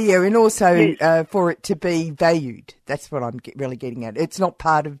 Yeah, and also for it to be valued. That's what I'm really getting at. It's not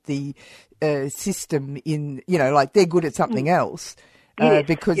part of the system in, you know, like they're good at something else.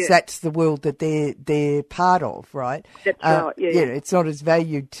 Because that's the world that they're part of, right? That's right. Yeah, it's not as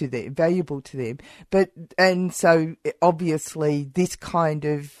valuable to them. And so obviously this kind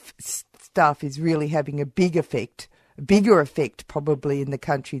of stuff is really having a bigger effect probably in the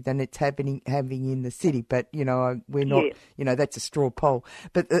country than it's having in the city. But you know, we're not. You know, that's a straw poll.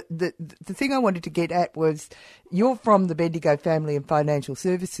 But the thing I wanted to get at was, you're from the Bendigo Family and Financial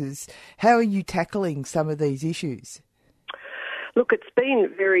Services. How are you tackling some of these issues? Look, it's been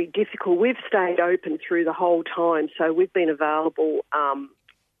very difficult. We've stayed open through the whole time, so we've been available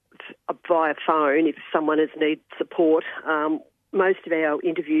via phone if someone has needed support. Most of our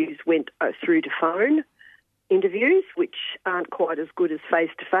interviews went through to phone interviews, which aren't quite as good as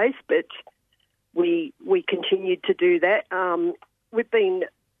face-to-face, but we continued to do that. We've been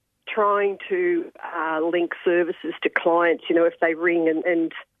trying to link services to clients, you know, if they ring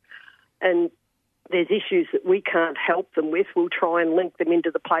and there's issues that we can't help them with, we'll try and link them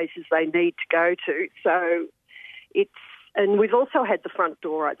into the places they need to go to. So and we've also had the front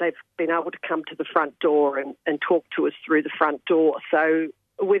door. They've been able to come to the front door and talk to us through the front door. So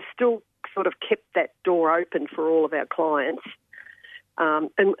we've still sort of kept that door open for all of our clients. And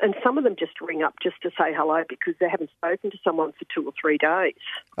some of them just ring up just to say hello because they haven't spoken to someone for 2 or 3 days.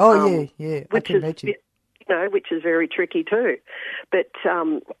 Oh, yeah, I can imagine. You know, which is very tricky too. But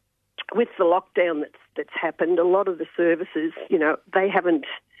with the lockdown that's happened, a lot of the services, you know, they've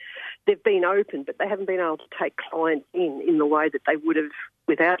been open, but they haven't been able to take clients in the way that they would have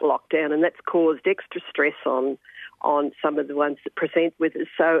without lockdown, and that's caused extra stress on some of the ones that present with us.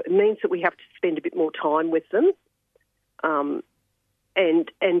 So it means that we have to spend a bit more time with them, and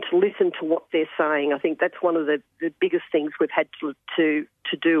to listen to what they're saying. I think that's one of the biggest things we've had to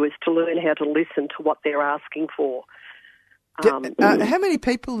do is to learn how to listen to what they're asking for. How many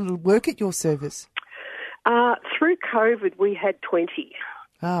people work at your service? Through COVID, we had 20.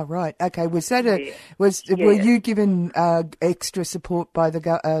 Ah, right. Okay. Was that were you given extra support by the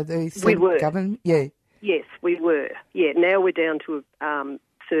government? Yeah. Yes, we were. Yeah. Now we're down to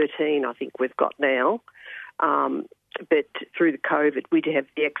 13. I think we've got now. But through the COVID, we did have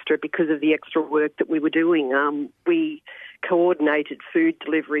the extra because of the extra work that we were doing. We coordinated food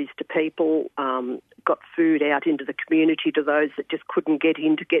deliveries to people, got food out into the community to those that just couldn't get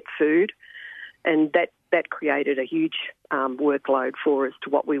in to get food. And that created a huge workload for us to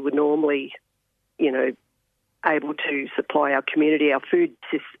what we would normally, able to supply our community. Our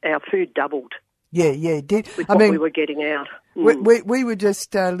food doubled. Yeah, it did. With what we were getting out. We were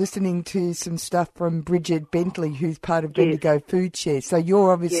just listening to some stuff from Bridget Bentley, who's part of Bendigo Food Share. So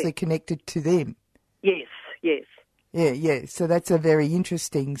you're obviously connected to them. Yes. Yeah. So that's a very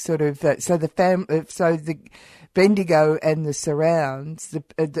interesting sort of. So the Bendigo and the surrounds,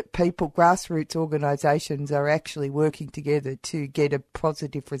 the people, grassroots organisations are actually working together to get a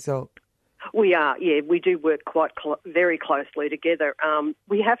positive result. We are, we do work very closely together.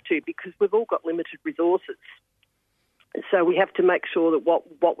 We have to, because we've all got limited resources. So we have to make sure that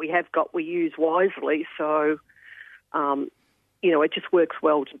what we have got we use wisely. So, it just works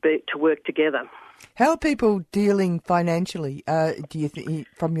well to work together. How are people dealing financially, do you think,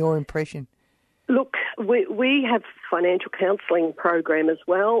 from your impression? Look, we have financial counselling program as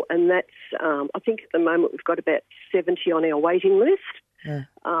well, and that's, I think at the moment we've got about 70 on our waiting list. Yeah.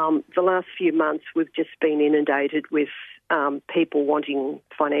 The last few months we've just been inundated with people wanting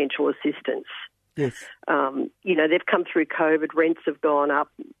financial assistance. Yes. They've come through COVID, rents have gone up,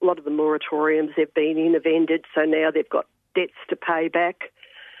 a lot of the moratoriums they've been in have ended, so now they've got debts to pay back,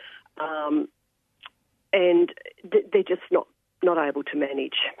 and they're just not able to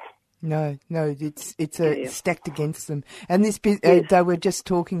manage. No, it's stacked against them. And this they were just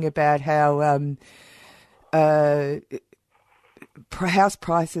talking about how house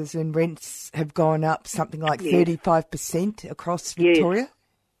prices and rents have gone up something like 35% across Victoria.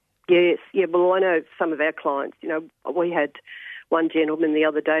 Yes. Well, I know some of our clients. We had one gentleman the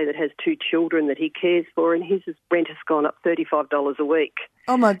other day that has 2 children that he cares for, and his rent has gone up $35 a week.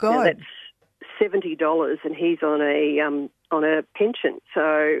 Oh my God! Now that's $70, and he's on a pension.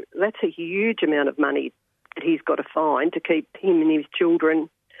 So that's a huge amount of money that he's got to find to keep him and his children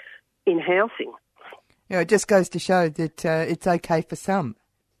in housing. It just goes to show that it's okay for some.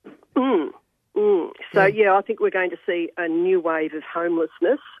 So, I think we're going to see a new wave of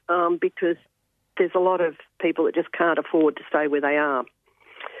homelessness because there's a lot of people that just can't afford to stay where they are.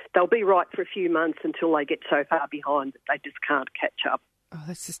 They'll be right for a few months until they get so far behind that they just can't catch up. Oh,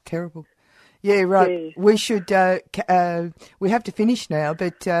 that's just terrible. Yeah, right. Yeah. We should, we have to finish now,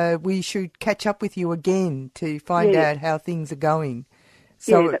 but we should catch up with you again to find out how things are going.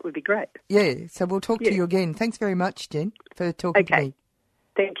 So, that would be great. Yeah, so we'll talk to you again. Thanks very much, Jen, for talking to me.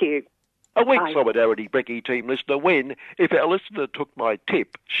 Thank you. A weak Solidarity Brekkie team listener when, if our listener took my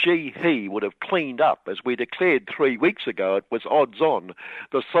tip, he would have cleaned up. As we declared 3 weeks ago, it was odds on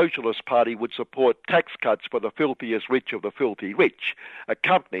the Socialist Party would support tax cuts for the filthiest rich of the filthy rich,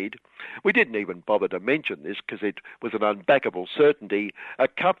 accompanied, we didn't even bother to mention this because it was an unbackable certainty,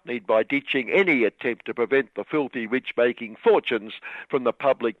 accompanied by ditching any attempt to prevent the filthy rich making fortunes from the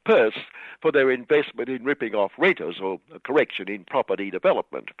public purse for their investment in ripping off renters, or a correction, in property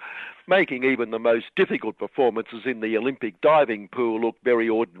development, making even the most difficult performances in the Olympic diving pool look very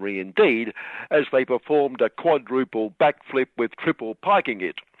ordinary indeed, as they performed a quadruple backflip with triple piking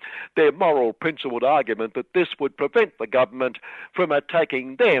it. Their moral principled argument that this would prevent the government from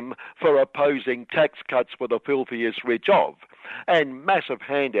attacking them for opposing tax cuts for the filthiest rich of, and massive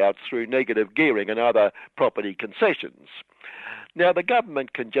handouts through negative gearing and other property concessions. Now, the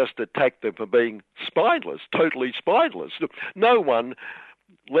government can just attack them for being spineless, totally spineless.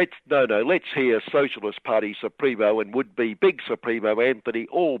 Let's hear Socialist Party Supremo and would-be big Supremo Anthony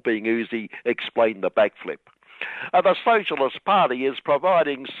Albanese explain the backflip. The Socialist Party is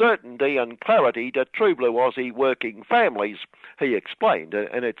providing certainty and clarity to True Blue Aussie working families, he explained,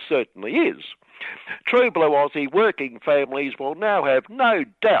 and it certainly is. True Blue Aussie working families will now have no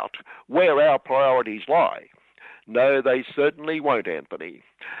doubt where our priorities lie. No, they certainly won't, Anthony.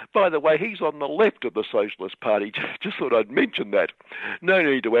 By the way, he's on the left of the Socialist Party. Just thought I'd mention that. No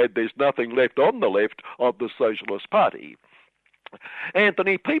need to add there's nothing left on the left of the Socialist Party.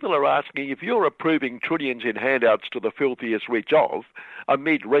 Anthony, people are asking if you're approving trillions in handouts to the filthiest rich of,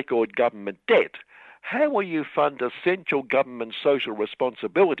 amid record government debt, how will you fund essential government social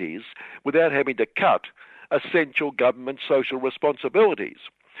responsibilities without having to cut essential government social responsibilities?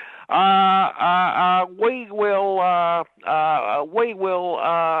 We will,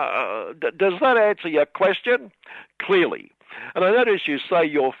 does that answer your question? Clearly. And I notice you say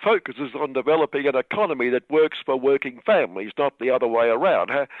your focus is on developing an economy that works for working families, not the other way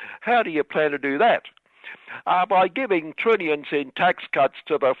around. How do you plan to do that? By giving trillions in tax cuts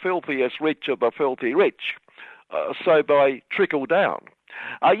to the filthiest rich of the filthy rich. So by trickle down.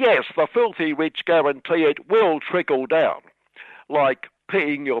 Yes, the filthy rich guarantee it will trickle down. like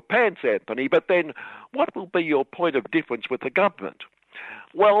peeing your pants, Anthony, but then what will be your point of difference with the government?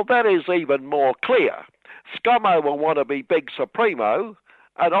 Well, that is even more clear. Scummo will want to be Big Supremo,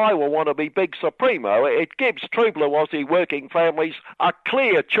 and I will want to be Big Supremo. It gives True Blue Aussie working families a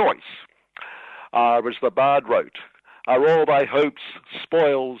clear choice. As the bard wrote, are all thy hopes,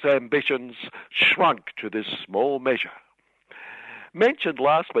 spoils, ambitions shrunk to this small measure? Mentioned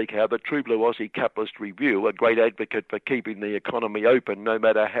last week how the True Blue Aussie Capitalist Review, a great advocate for keeping the economy open no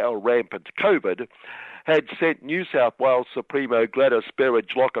matter how rampant COVID, had sent New South Wales Supremo Gladys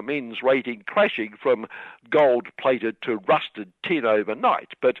Berejiklian-Lockham's rating crashing from gold-plated to rusted tin overnight.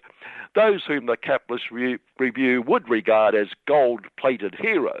 But those whom the Capitalist Review would regard as gold-plated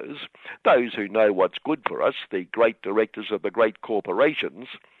heroes, those who know what's good for us, the great directors of the great corporations,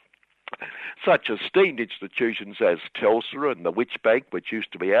 such esteemed institutions as Telstra and the Which Bank, which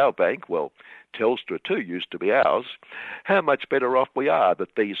used to be our bank, well, Telstra too used to be ours, how much better off we are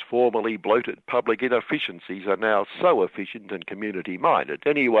that these formerly bloated public inefficiencies are now so efficient and community-minded.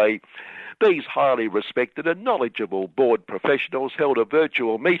 Anyway, these highly respected and knowledgeable board professionals held a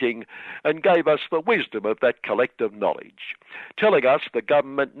virtual meeting and gave us the wisdom of that collective knowledge, telling us the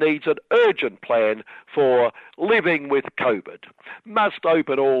government needs an urgent plan for living with COVID, must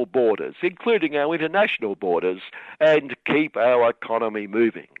open all borders, including our international borders, and keep our economy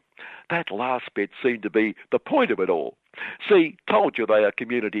moving. That last bit seemed to be the point of it all. See, told you they are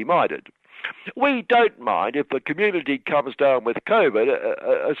community-minded. We don't mind if the community comes down with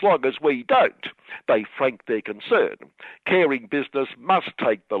COVID as long as we don't. They frank their concern. Caring business must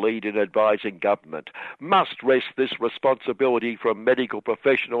take the lead in advising government, must wrest this responsibility from medical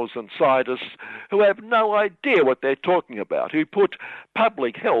professionals and scientists who have no idea what they're talking about, who put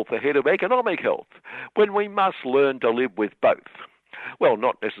public health ahead of economic health, when we must learn to live with both. Well,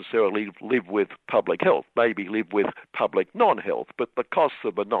 not necessarily live with public health, maybe live with public non-health, but the costs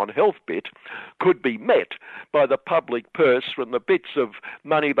of the non-health bit could be met by the public purse from the bits of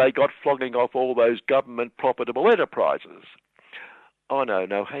money they got flogging off all those government profitable enterprises. Oh,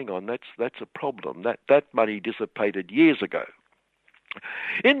 no, hang on, that's a problem. That money dissipated years ago.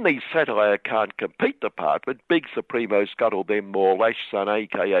 In the satire can't compete department, Big Supremo Scuttle Them Morlash son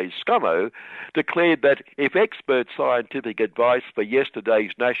aka Scummo declared that if expert scientific advice for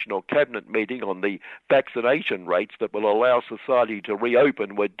yesterday's National Cabinet meeting on the vaccination rates that will allow society to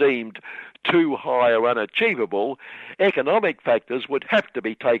reopen were deemed too high or unachievable, economic factors would have to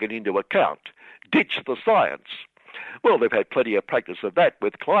be taken into account. Ditch the science. Well, they've had plenty of practice of that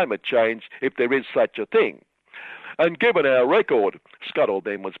with climate change, if there is such a thing. And given our record, Scuttle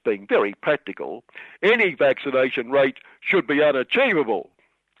then was being very practical, any vaccination rate should be unachievable.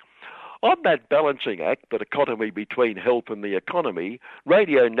 On that balancing act, the dichotomy between health and the economy,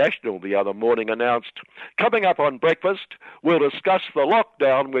 Radio National the other morning announced, coming up on breakfast, we'll discuss the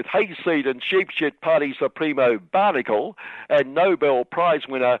lockdown with hayseed and sheepshit party supremo Barnacle and Nobel Prize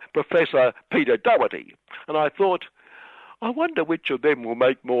winner Professor Peter Doherty. And I thought, I wonder which of them will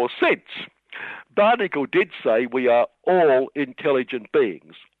make more sense. Barnacle did say we are all intelligent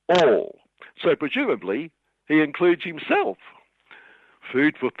beings. All. So presumably he includes himself.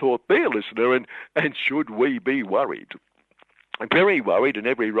 Food for thought there, listener, and should we be worried? Very worried, and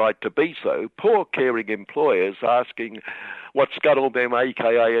every right to be so. Poor caring employers asking what Scuttle Them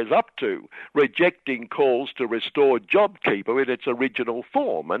aka is up to, rejecting calls to restore JobKeeper in its original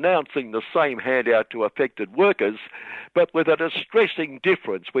form, announcing the same handout to affected workers, but with a distressing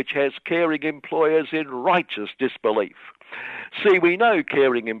difference which has caring employers in righteous disbelief. See, we know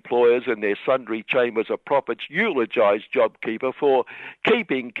caring employers and their sundry chambers of profits eulogise JobKeeper for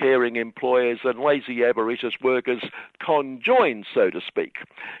keeping caring employers and lazy avaricious workers conjoined, so to speak.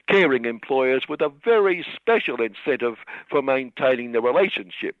 Caring employers with a very special incentive for maintaining the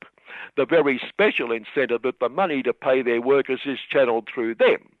relationship. The very special incentive that the money to pay their workers is channelled through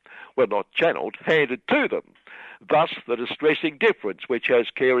them. Well, not channelled, handed to them. Thus, the distressing difference which has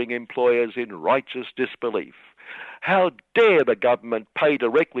caring employers in righteous disbelief. How dare the government pay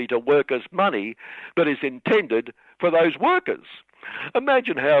directly to workers money that is intended for those workers?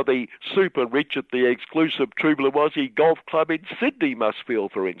 Imagine how the super rich at the exclusive True Blue Aussie Golf Club in Sydney must feel,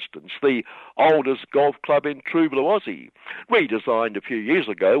 for instance, the oldest golf club in True Blue Aussie, redesigned a few years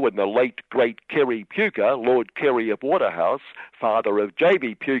ago when the late great Kerry Puker, Lord Kerry of Waterhouse, father of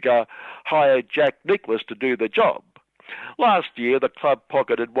J.B. Puker, hired Jack Nicklaus to do the job. Last year, the club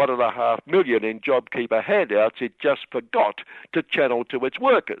pocketed $1.5 million in JobKeeper handouts it just forgot to channel to its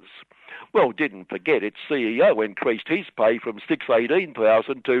workers. Well, didn't forget, its CEO increased his pay from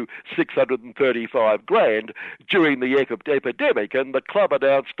 $618,000 to $635,000 during the epidemic, and the club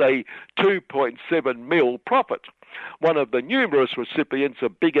announced a $2.7 million profit. one of the numerous recipients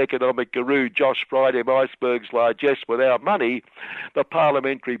of big economic guru Josh Friday Iceberg's largesse with our money, the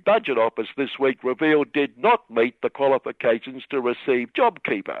Parliamentary Budget Office this week revealed did not meet the qualifications to receive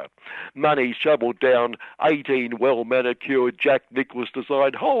JobKeeper. Money shoveled down 18 well-manicured Jack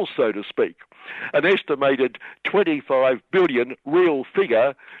Nicklaus-designed holes, so to speak. An estimated $25 billion real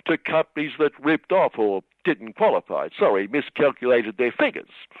figure to companies that ripped off or didn't qualify. Miscalculated their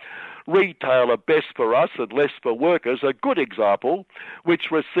figures. Retailer Best for Us and Less for Workers, a good example,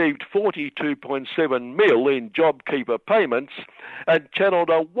 which received $42.7 million in JobKeeper payments and channeled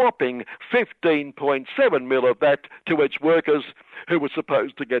a whopping $15.7 million of that to its workers who were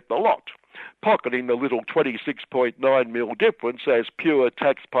supposed to get the lot, pocketing the little $26.9 million difference as pure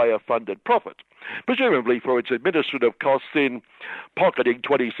taxpayer-funded profit, presumably for its administrative costs in pocketing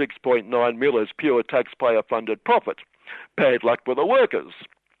 $26.9 million as pure taxpayer-funded profit. Bad luck for the workers.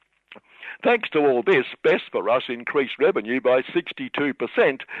 Thanks to all this, Best for Us increased revenue by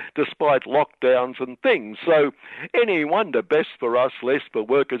 62% despite lockdowns and things. So any wonder Best for Us, Less for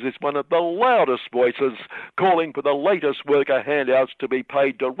Workers is one of the loudest voices calling for the latest worker handouts to be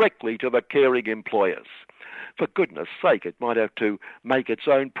paid directly to the caring employers. For goodness sake, it might have to make its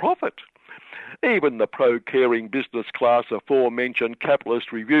own profit. Even the pro-caring business class aforementioned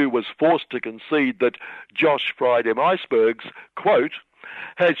Capitalist Review was forced to concede that Josh Friday Iceberg's, quote,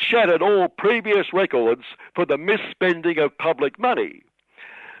 has shattered all previous records for the misspending of public money.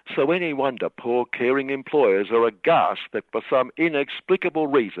 So any wonder poor caring employers are aghast that for some inexplicable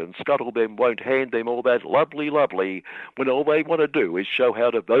reason Scuttlebem won't hand them all that lovely when all they want to do is show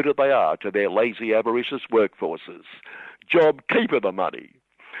how devoted they are to their lazy avaricious workforces. JobKeeper the money.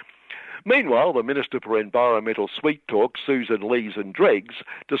 Meanwhile, the Minister for Environmental Sweet Talk, Susan Lees-and-Dregs,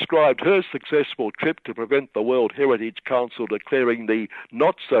 described her successful trip to prevent the World Heritage Council declaring the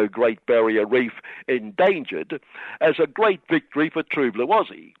not-so-great Barrier Reef endangered as a great victory for True Blue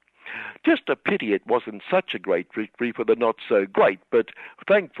Aussie. Just a pity it wasn't such a great victory for the not-so-great, but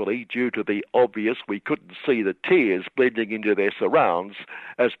thankfully, due to the obvious, we couldn't see the tears blending into their surrounds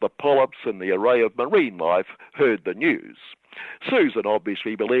as the polyps and the array of marine life heard the news. Susan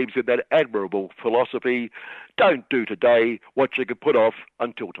obviously believes in that admirable philosophy, don't do today what you can put off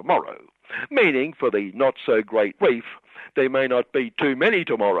until tomorrow, meaning for the not-so-great reef, there may not be too many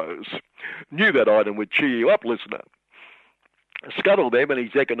tomorrows. Knew that item would cheer you up, listener. Scuttlebem and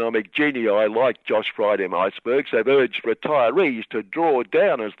his economic genii like Josh Friday Icebergs have urged retirees to draw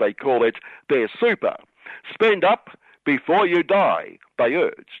down, as they call it, their super. Spend up before you die, they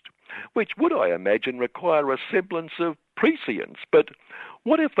urged, which would, I imagine, require a semblance of prescience. But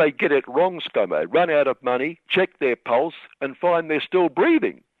what if they get it wrong, ScoMo, run out of money, check their pulse, and find they're still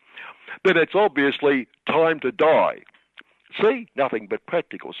breathing? Then it's obviously time to die. See, nothing but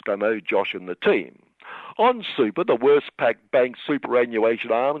practical, ScoMo, Josh and the team. On super, the worst packed bank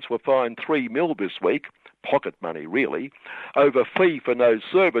superannuation arms were fined $3 million this week, pocket money really, over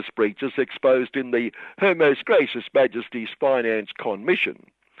fee-for-no-service breaches exposed in the Her Most Gracious Majesty's Finance Commission.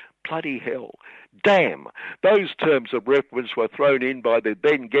 Bloody hell. Damn, those terms of reference were thrown in by the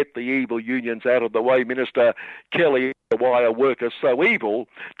then Get the Evil Unions Out of the Way Minister Kelly. Why are workers so evil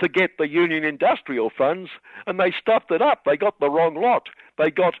to get the union industrial funds, and they stuffed it up. They got the wrong lot. They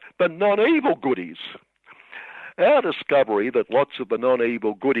got the non-evil goodies. Our discovery that lots of the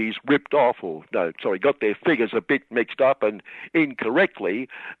non-evil goodies got their figures a bit mixed up and incorrectly,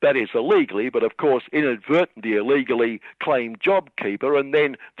 that is illegally, but of course inadvertently illegally claimed JobKeeper and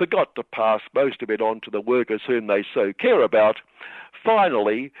then forgot to pass most of it on to the workers whom they so care about.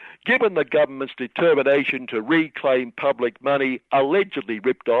 Finally, given the government's determination to reclaim public money allegedly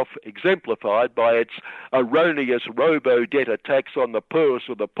ripped off, exemplified by its erroneous robo-debtor tax on the poorest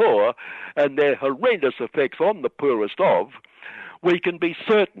of the poor and their horrendous effects on the poorest of, we can be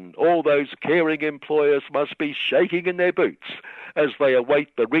certain all those caring employers must be shaking in their boots as they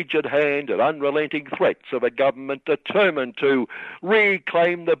await the rigid hand and unrelenting threats of a government determined to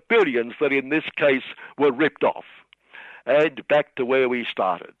reclaim the billions that in this case were ripped off. And back to where we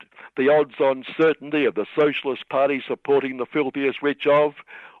started. The odds-on certainty of the Socialist Party supporting the filthiest rich of,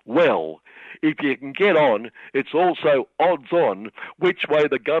 well, if you can get on, it's also odds-on which way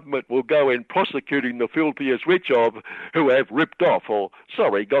the government will go in prosecuting the filthiest rich of who have ripped off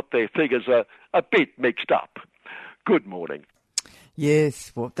got their figures a bit mixed up. Good morning.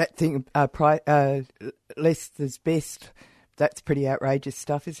 Yes, well, that thing, less is best. That's pretty outrageous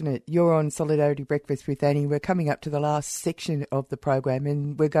stuff, isn't it? You're on Solidarity Breakfast with Annie. We're coming up to the last section of the program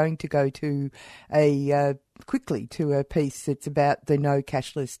and we're going to go to a quickly to a piece that's about the no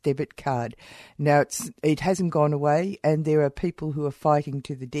cashless debit card. Now, it hasn't gone away, and there are people who are fighting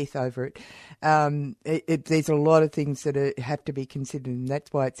to the death over it. There's a lot of things that have to be considered, and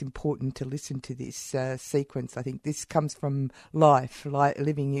that's why it's important to listen to this sequence. I think this comes from Life,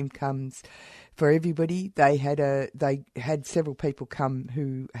 Living Incomes for Everybody. They had several people come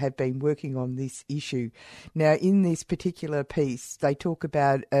who have been working on this issue. Now, in this particular piece, they talk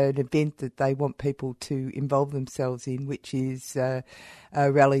about an event that they want people to involve themselves in, which is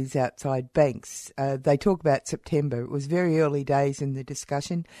rallies outside banks. They talk about September. It was very early days in the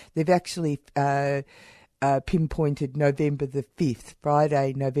discussion. They've actually pinpointed November the 5th.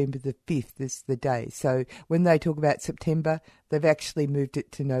 Friday, November the 5th is the day. So when they talk about September, they've actually moved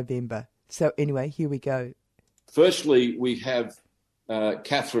it to November. So anyway, here we go. Firstly, we have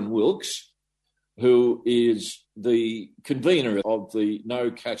Catherine Wilkes, who is the convener of the No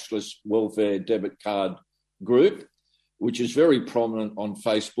Cashless Welfare Debit Card group, which is very prominent on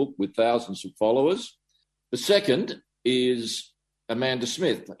Facebook with thousands of followers. The second is Amanda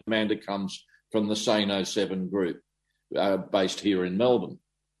Smith. Amanda comes from the Say No 7 group, based here in Melbourne.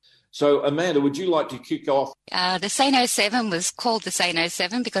 So, Amanda, would you like to kick off? The Say No 7 was called the Say No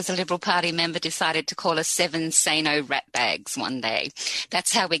 7 because a Liberal Party member decided to call us 7 Say No rat bags one day.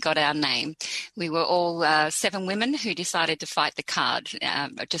 That's how we got our name. We were all 7 women who decided to fight the card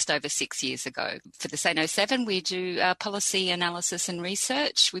just over 6 years ago. For the Say No 7, we do policy analysis and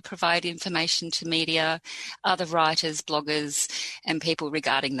research. We provide information to media, other writers, bloggers, and people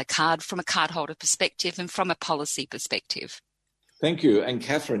regarding the card from a cardholder perspective and from a policy perspective. Thank you. And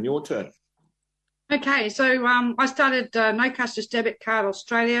Catherine, your turn. Okay, so I started No Cashless Debit Card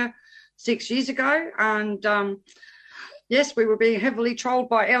Australia 6 years ago. And yes, we were being heavily trolled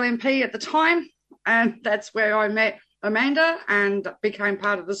by LNP at the time. And that's where I met Amanda and became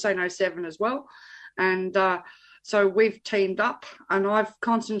part of the Say No 7 as well. And so we've teamed up, and I've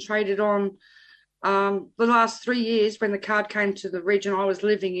concentrated on the last 3 years when the card came to the region I was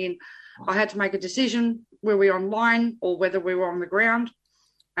living in. I had to make a decision, were we online or whether we were on the ground,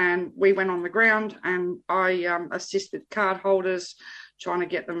 and we went on the ground, and I assist with card holders, trying to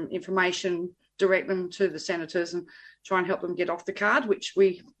get them information, direct them to the senators and try and help them get off the card, which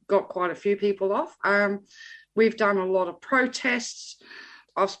we got quite a few people off. We've done a lot of protests.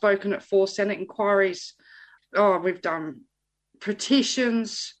 I've spoken at 4 Senate inquiries. We've done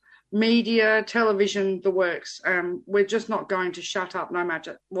petitions, media, television, the works. We're just not going to shut up no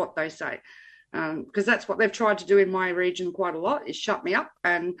matter what they say, because that's what they've tried to do in my region quite a lot, is shut me up,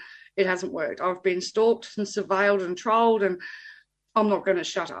 and it hasn't worked. I've been stalked and surveilled and trolled, and I'm not going to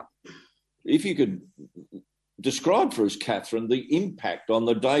shut up. If you could describe for us, Catherine, the impact on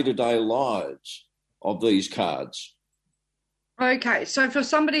the day-to-day lives of these cards. Okay, so for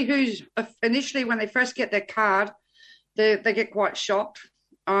somebody who's initially, when they first get their card, they get quite shocked.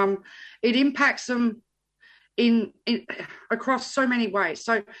 It impacts them in across so many ways.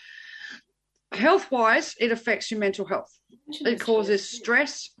 So health-wise, it affects your mental health. It causes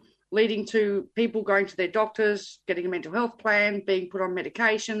stress, leading to people going to their doctors, getting a mental health plan, being put on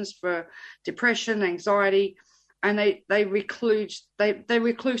medications for depression, anxiety, and they recluse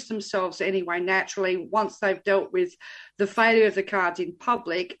themselves anyway naturally once they've dealt with the failure of the cards in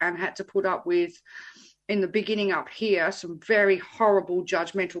public and had to put up with, in the beginning up here, some very horrible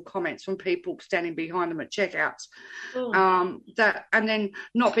judgmental comments from people standing behind them at checkouts. And then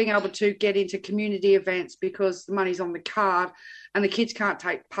not being able to get into community events because the money's on the card and the kids can't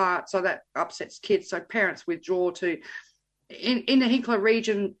take part, so that upsets kids. So parents withdraw to... In the Hinkler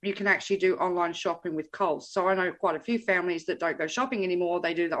region, you can actually do online shopping with Coles. So I know quite a few families that don't go shopping anymore.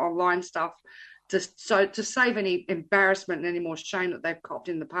 They do the online stuff to save any embarrassment and any more shame that they've copped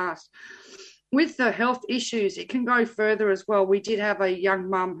in the past. With the health issues, it can go further as well. We did have a young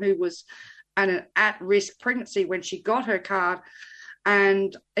mum who was an at-risk pregnancy when she got her card,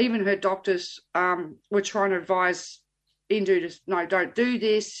 and even her doctors were trying to advise Indu to, no, don't do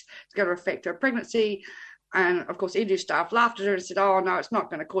this. It's going to affect her pregnancy. And, of course, Indu staff laughed at her and said, oh, no, it's not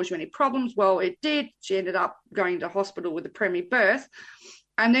going to cause you any problems. Well, it did. She ended up going to hospital with a preemie-birth.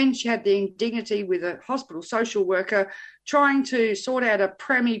 And then she had the indignity with a hospital social worker trying to sort out a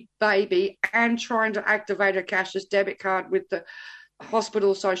preemie baby and trying to activate a cashless debit card with the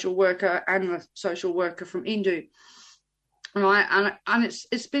hospital social worker and the social worker from Indu. Right, and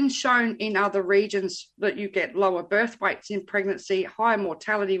it's been shown in other regions that you get lower birth weights in pregnancy, higher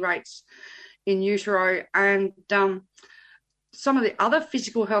mortality rates in utero, and some of the other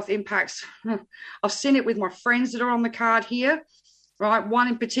physical health impacts. I've seen it with my friends that are on the card here, right? One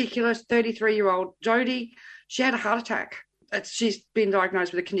in particular, 33-year-old Jodie, she had a heart attack. She's been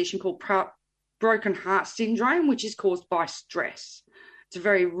diagnosed with a condition called broken heart syndrome, which is caused by stress. It's a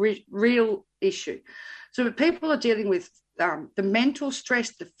very real issue. So people are dealing with the mental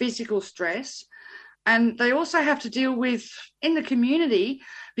stress, the physical stress, and they also have to deal with, in the community,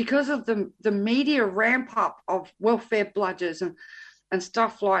 because of the media ramp up of welfare bludgers and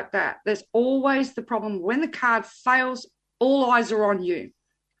stuff like that. There's always the problem when the card fails, all eyes are on you.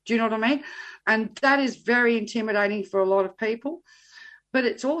 Do you know what I mean? And that is very intimidating for a lot of people. But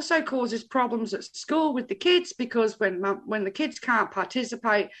it also causes problems at school with the kids, because when the kids can't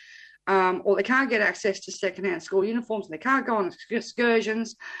participate or they can't get access to secondhand school uniforms and they can't go on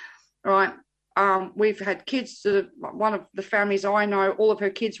excursions, right? We've had kids, one of the families I know, all of her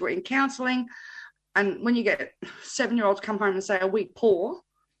kids were in counselling. And when you get 7-year-olds come home and say, are we poor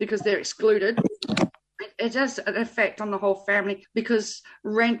because they're excluded, it has an effect on the whole family, because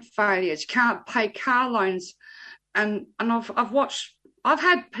rent failures, can't pay car loans. And I've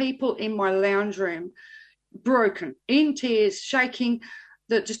had people in my lounge room broken, in tears, shaking,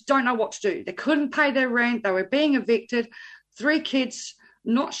 that just don't know what to do. They couldn't pay their rent. They were being evicted. 3 kids,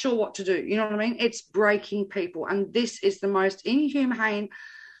 not sure what to do. You know what I mean? It's breaking people. And this is the most inhumane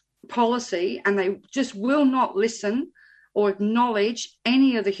policy, and they just will not listen or acknowledge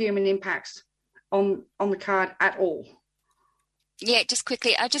any of the human impacts on the card at all. Yeah, just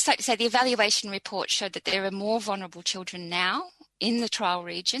quickly, I'd just like to say the evaluation report showed that there are more vulnerable children now in the trial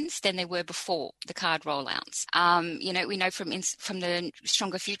regions than there were before the card rollouts. We know from the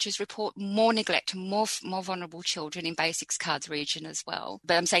Stronger Futures report, more neglect, more vulnerable children in Basics Cards region as well.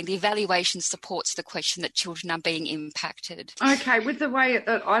 But I'm saying the evaluation supports the question that children are being impacted. Okay, with the way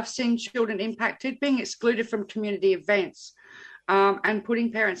that I've seen children impacted, being excluded from community events and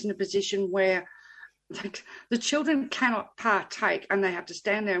putting parents in a position where the children cannot partake and they have to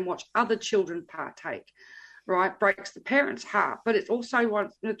stand there and watch other children partake, right? Breaks the parents' heart. But it's also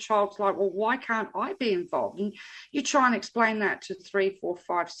what the child's like, well, why can't I be involved? And you try and explain that to 3, 4,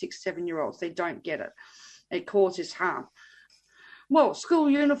 5, 6, 7-year-olds. They don't get it. It causes harm. Well, school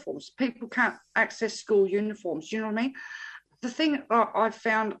uniforms. People can't access school uniforms. You know what I mean? The thing I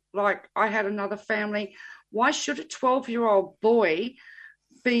found, like I had another family, why should a 12-year-old boy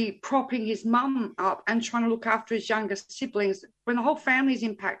be propping his mum up and trying to look after his younger siblings when the whole family's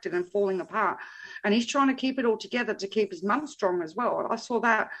impacted and falling apart? And he's trying to keep it all together to keep his mum strong as well. I saw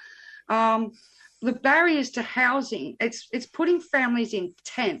that. The barriers to housing, it's putting families in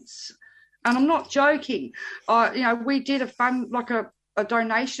tents. And I'm not joking. We did a fund, like a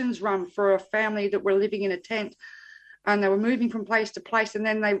donations run for a family that were living in a tent, and they were moving from place to place, and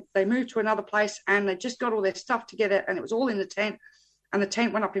then they moved to another place, and they just got all their stuff together, and it was all in the tent. And the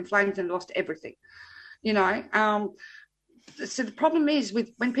tent went up in flames and lost everything, So the problem is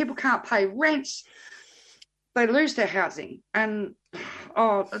when people can't pay rents, they lose their housing. And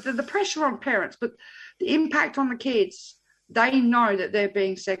the pressure on parents, but the impact on the kids, they know that they're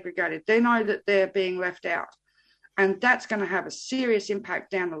being segregated. They know that they're being left out. And that's going to have a serious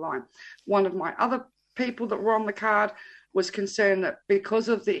impact down the line. One of my other people that were on the card was concerned that because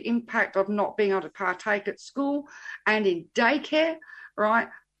of the impact of not being able to partake at school and in daycare, right?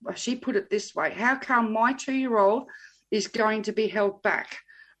 She put it this way: how come my 2-year-old is going to be held back,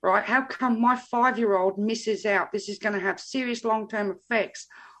 right? How come my 5-year-old misses out? This is going to have serious long-term effects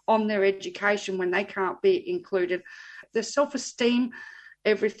on their education when they can't be included. Their self-esteem,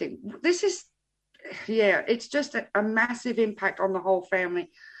 everything. It's just a massive impact on the whole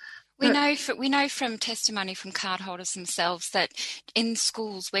family. We know from testimony from cardholders themselves that in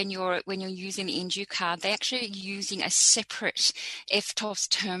schools, when you're using the Inju card, they're actually using a separate FTOS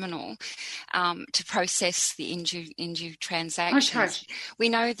terminal to process the Inju transactions. Okay. We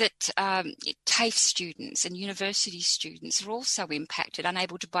know that TAFE students and university students are also impacted,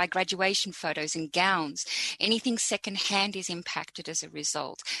 unable to buy graduation photos and gowns. Anything second-hand is impacted as a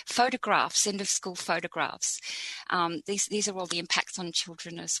result. Photographs, end-of-school photographs. These are all the impacts on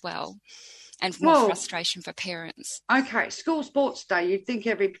children as well. And more frustration for parents. Okay, school sports day, you'd think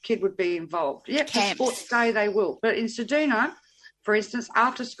every kid would be involved. Yep, sports day they will. But in Ceduna, for instance,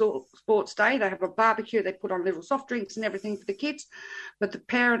 after school sports day, they have a barbecue, they put on little soft drinks and everything for the kids, but the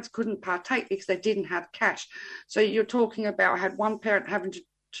parents couldn't partake because they didn't have cash. So you're talking about, I had one parent having to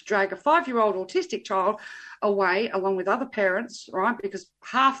drag a 5-year-old autistic child away along with other parents, right, because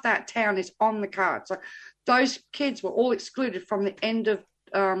half that town is on the card. So those kids were all excluded from the end of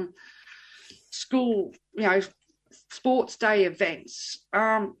school, sports day events.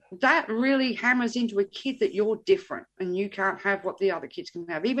 That really hammers into a kid that you're different and you can't have what the other kids can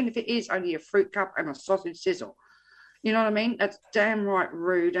have, even if it is only a fruit cup and a sausage sizzle. You know what I mean? That's damn right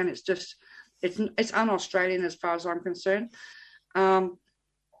rude, and it's un-Australian as far as I'm concerned.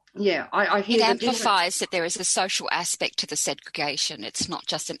 Yeah, I hear it the amplifies that there is a social aspect to the segregation. It's not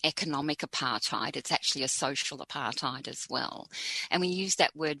just an economic apartheid, it's actually a social apartheid as well. And we use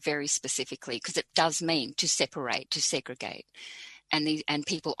that word very specifically because it does mean to separate, to segregate. And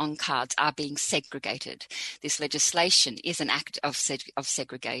people on cards are being segregated. This legislation is an act of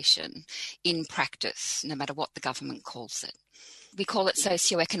segregation in practice, no matter what the government calls it. We call it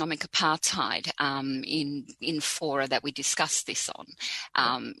socioeconomic apartheid in fora that we discuss this on.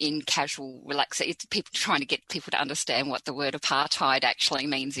 In casual relaxation, it's people trying to get people to understand what the word apartheid actually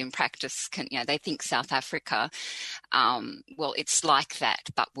means in practice. They think South Africa, well, it's like that,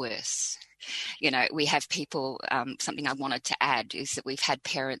 but worse. We have people, something I wanted to add is that we've had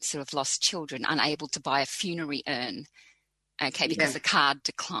parents who have lost children unable to buy a funerary urn. Okay, because the card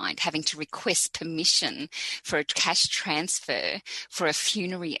declined, having to request permission for a cash transfer for a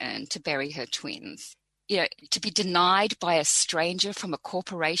funerary urn to bury her twins. To be denied by a stranger from a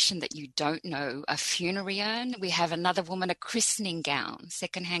corporation that you don't know a funerary urn. We have another woman, a christening gown,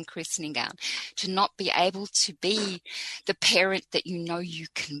 secondhand christening gown, to not be able to be the parent that you know you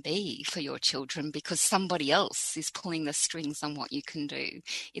can be for your children because somebody else is pulling the strings on what you can do.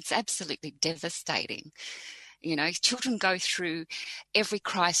 It's absolutely devastating. Children go through every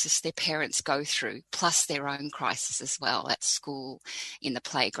crisis their parents go through, plus their own crisis as well at school, in the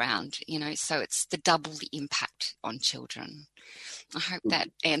playground, so it's the double impact on children. I hope that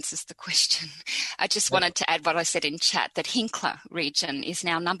answers the question. I just wanted to add what I said in chat, that Hinkler region is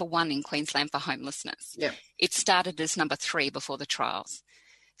now number 1 in Queensland for homelessness. Yeah. It started as number 3 before the trials.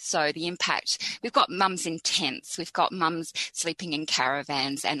 So the impact, we've got mums in tents, we've got mums sleeping in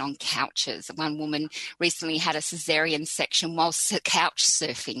caravans and on couches. One woman recently had a cesarean section whilst couch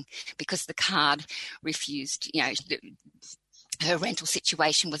surfing because the card refused, her rental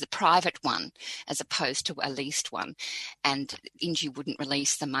situation was a private one as opposed to a leased one, and Inji wouldn't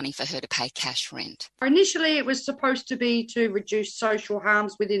release the money for her to pay cash rent. Initially, it was supposed to be to reduce social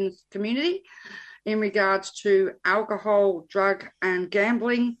harms within the community in regards to alcohol, drug and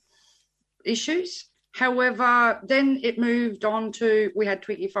gambling issues. However, then it moved on to, we had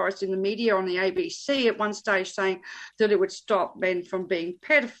Twiggy Forrest in the media on the ABC at one stage saying that it would stop men from being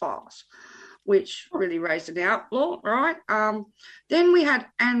pedophiles, which really raised an outlaw, right? Then we had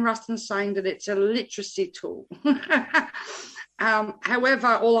Anne Ruston saying that it's a literacy tool.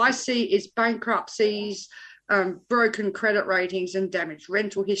 However, all I see is bankruptcies, broken credit ratings and damaged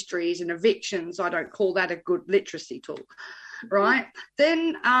rental histories and evictions. I don't call that a good literacy tool, right?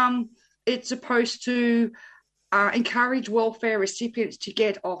 Then it's supposed to encourage welfare recipients to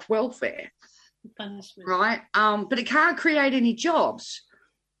get off welfare, punishment, right? But it can't create any jobs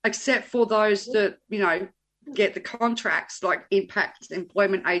except for those that, get the contracts like impact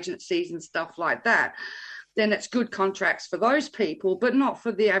employment agencies and stuff like that. Then it's good contracts for those people, but not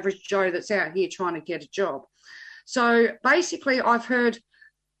for the average Joe that's out here trying to get a job. So basically, I've heard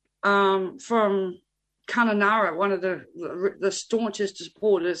from Kununurra, one of the staunchest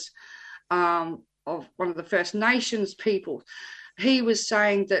supporters of one of the First Nations people. He was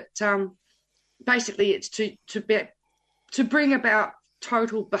saying that basically it's to bring about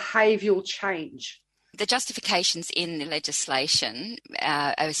total behavioural change. The justifications in the legislation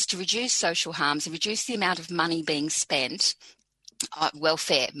is to reduce social harms and reduce the amount of money being spent,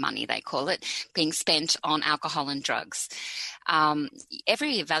 welfare money they call it, being spent on alcohol and drugs.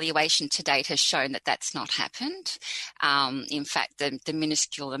 Every evaluation to date has shown that that's not happened. In fact, the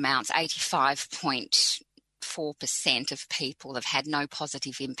minuscule amounts, 85.4% of people have had no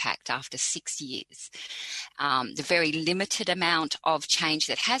positive impact after 6 years. The very limited amount of change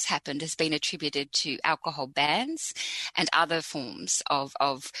that has happened has been attributed to alcohol bans and other forms of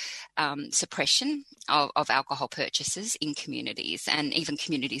suppression of alcohol purchases in communities, and even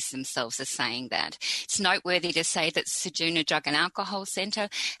communities themselves are saying that. It's noteworthy to say that Ceduna Drug and Alcohol Centre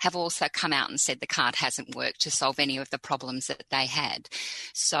have also come out and said the card hasn't worked to solve any of the problems that they had.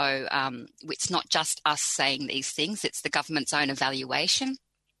 So it's not just us saying these things, it's the government's own evaluation.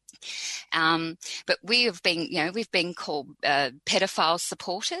 But we've been called pedophile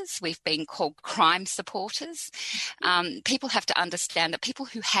supporters. We've been called crime supporters. People have to understand that people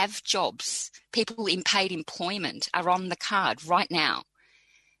who have jobs, people in paid employment, are on the card right now.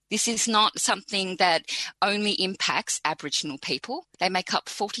 This is not something that only impacts Aboriginal people. They make up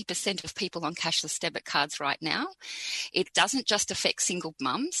 40% of people on cashless debit cards right now. It doesn't just affect single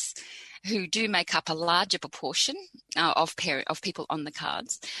mums. who do make up a larger proportion of people on the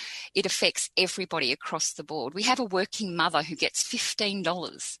cards, it affects everybody across the board. We have a working mother who gets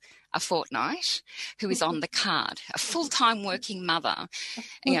 $15 a fortnight who is on the card, a full-time working mother,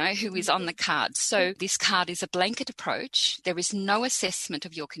 who is on the card. So this card is a blanket approach. There is no assessment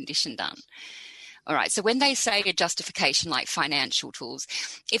of your condition done. All right. So when they say a justification like financial tools,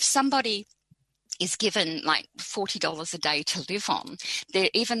 if somebody is given like $40 a day to live on,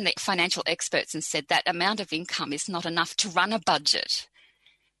 even the financial experts have said that amount of income is not enough to run a budget.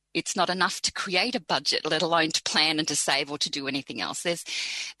 It's not enough to create a budget, let alone to plan and to save or to do anything else. There's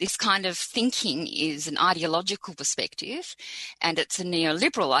this kind of thinking is an ideological perspective, and it's a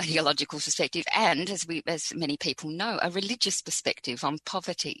neoliberal ideological perspective, and as many people know, a religious perspective on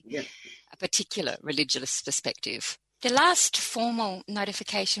poverty, a particular religious perspective. The last formal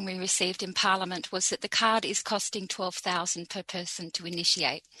notification we received in Parliament was that the card is costing $12,000 per person to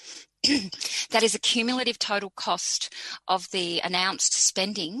initiate. That is a cumulative total cost of the announced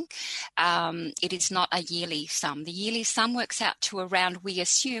spending. It is not a yearly sum. The yearly sum works out to around, we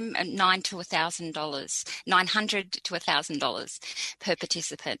assume, $900 to $1,000 per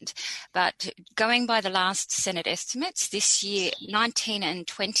participant. But going by the last Senate estimates, this year, 19 and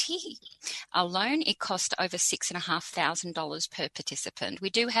 20 alone, it cost over $6,500 per participant.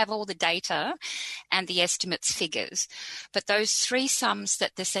 We do have all the data and the estimates figures, but those three sums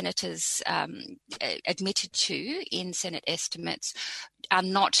that the senators admitted to in Senate estimates are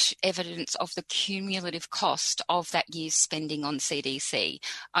not evidence of the cumulative cost of that year's spending on CDC.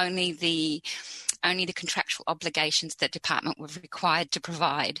 Only the contractual obligations that department were required to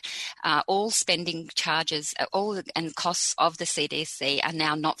provide. All spending charges, and costs of the CDC are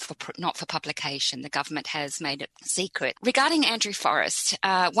now not for publication. The government has made it secret. Regarding Andrew Forrest,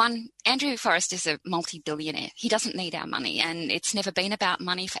 Andrew Forrest is a multi-billionaire. He doesn't need our money, and it's never been about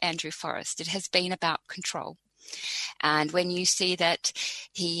money for Andrew Forrest. It has been about control. And when you see that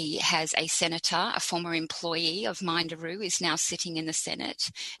he has a senator, a former employee of Minderoo, is now sitting in the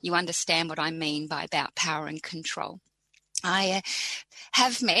Senate, you understand what I mean by about power and control. I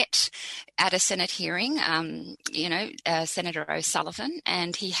have met at a Senate hearing, Senator O'Sullivan,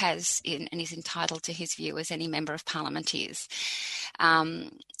 and he has, and is entitled to his view as any member of Parliament is.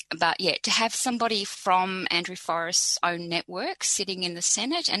 But yeah, to have somebody from Andrew Forrest's own network sitting in the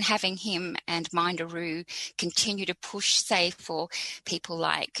Senate and having him and Minderoo continue to push, say, for people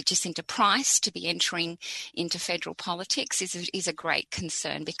like Jacinta Price to be entering into federal politics is a great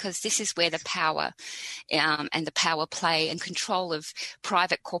concern, because this is where the power and the power play and control of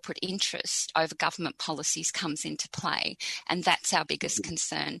private corporate interest over government policies comes into play. And that's our biggest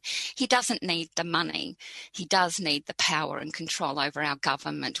concern. He doesn't need the money. He does need the power and control over our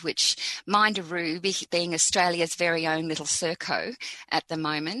government, which Minderoo, being Australia's very own little Serco at the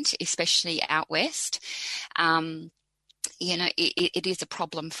moment, especially out west, it is a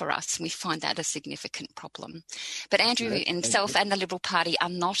problem for us. We find that a significant problem. But Andrew himself and the Liberal Party are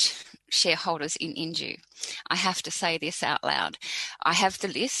not shareholders in Indue. I have to say this out loud. I have the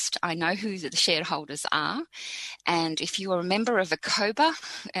list. I know who the shareholders are. And if you are a member of ACOBA,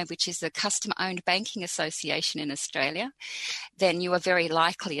 which is the Customer-Owned Banking Association in Australia, then you are very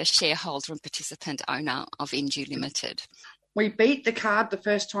likely a shareholder and participant owner of Indue Limited. We beat the card the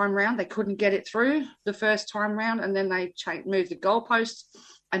first time round. They couldn't get it through the first time round, and then they moved the goalposts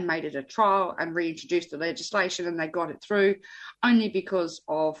and made it a trial and reintroduced the legislation, and they got it through only because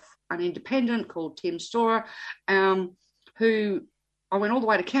of an independent called Tim Storer, who I went all the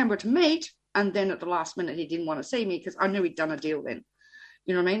way to Canberra to meet, and then at the last minute he didn't want to see me because I knew he'd done a deal then.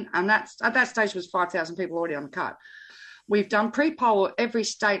 You know what I mean? And at that stage was 5,000 people already on the card. We've done pre-poll at every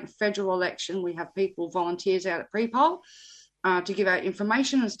state and federal election. We have people, volunteers out at pre-poll to give out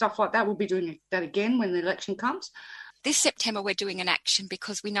information and stuff like that. We'll be doing that again when the election comes. This September, we're doing an action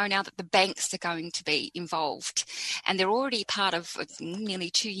because we know now that the banks are going to be involved, and they're already part of a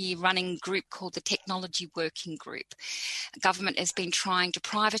nearly 2-year running group called the Technology Working Group. Government has been trying to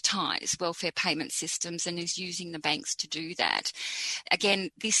privatise welfare payment systems and is using the banks to do that.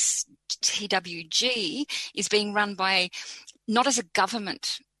 Again, this TWG is being run by not as a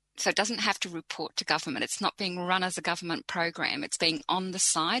government, so it doesn't have to report to government. It's not being run as a government program. It's being on the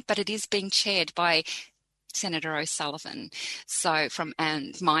side, but it is being chaired by Senator O'Sullivan.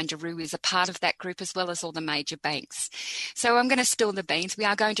 And Minderoo is a part of that group, as well as all the major banks. So I'm going to spill the beans. We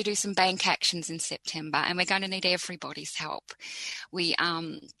are going to do some bank actions in September, and we're going to need everybody's help.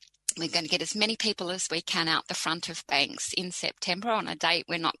 We're going to get as many people as we can out the front of banks in September on a date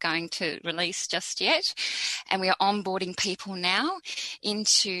we're not going to release just yet. And we are onboarding people now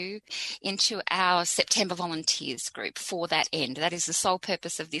into our September volunteers group for that end. That is the sole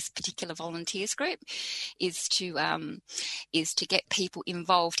purpose of this particular volunteers group, is to get people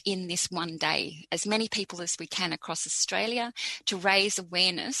involved in this one day, as many people as we can across Australia, to raise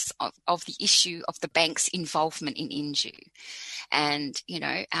awareness of the issue of the bank's involvement in Inju. And,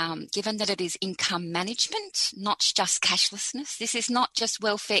 given that it is income management, not just cashlessness, this is not just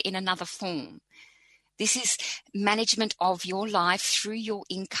welfare in another form. This is management of your life through your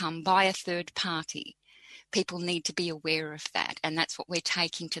income by a third party. People need to be aware of that, and that's what we're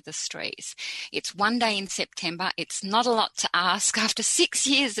taking to the streets. It's one day in September. It's not a lot to ask. After 6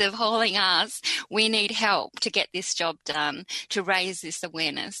 years of hauling ass, we need help to get this job done, to raise this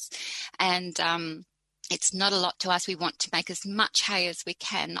awareness. And it's not a lot to us. We want to make as much hay as we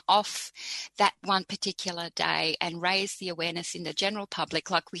can off that one particular day and raise the awareness in the general public,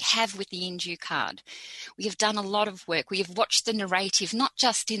 like we have with the Inju card. We have done a lot of work. We have watched the narrative, not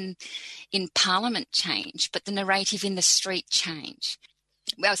just in Parliament change, but the narrative in the street change.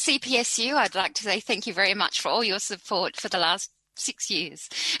 Well, CPSU, I'd like to say thank you very much for all your support for the last 6 years.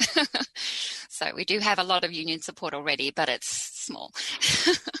 So we do have a lot of union support already, but it's small.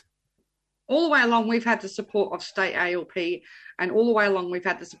 All the way along, we've had the support of state ALP, and all the way along, we've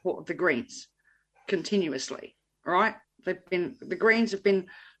had the support of the Greens continuously, all right? The Greens have been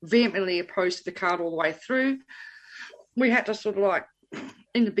vehemently opposed to the card all the way through. We had to sort of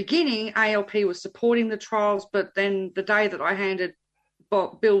in the beginning, ALP was supporting the trials, but then the day that I handed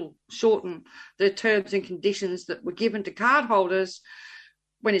Bill Shorten the terms and conditions that were given to card holders,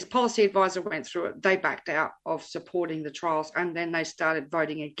 when his policy advisor went through it, they backed out of supporting the trials, and then they started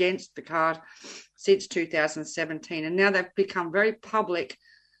voting against the card since 2017. And now they've become very public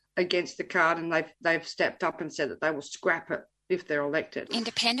against the card, and they've stepped up and said that they will scrap it if they're elected.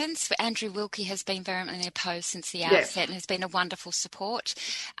 Independence, Andrew Wilkie has been vehemently opposed since the outset and has been a wonderful support.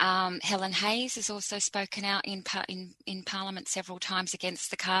 Helen Hayes has also spoken out in Parliament several times against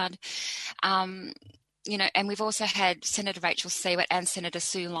the card. And we've also had Senator Rachel Seward and Senator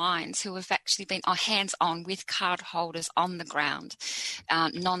Sue Lyons, who have actually been hands-on with card holders on the ground,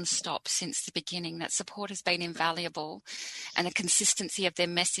 non-stop since the beginning. That support has been invaluable, and the consistency of their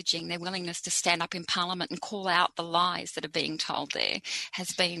messaging, their willingness to stand up in Parliament and call out the lies that are being told there,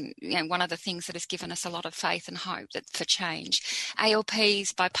 has been one of the things that has given us a lot of faith and hope for change.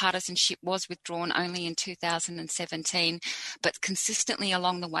 ALP's bipartisanship was withdrawn only in 2017, but consistently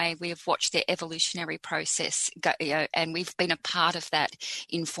along the way we have watched their evolutionary process go, and we've been a part of that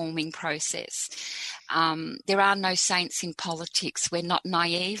informing process. There are no saints in politics. We're not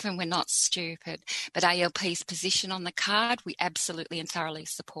naive and we're not stupid, but ALP's position on the card we absolutely and thoroughly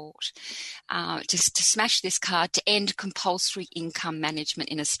support. To smash this card, to end compulsory income management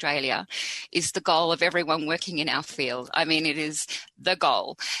in Australia is the goal of everyone working in our field. I mean, it is the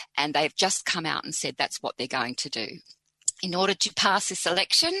goal, and they've just come out and said that's what they're going to do. In order to pass this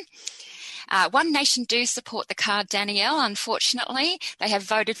election, One Nation do support the card, Danielle. Unfortunately, they have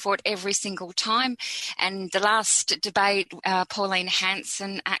voted for it every single time. And the last debate, Pauline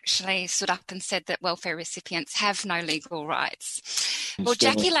Hanson actually stood up and said that welfare recipients have no legal rights. Well,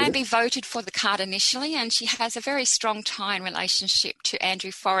 Jackie Lambie voted for the card initially, and she has a very strong tie and relationship to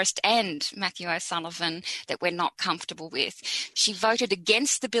Andrew Forrest and Matthew O'Sullivan that we're not comfortable with. She voted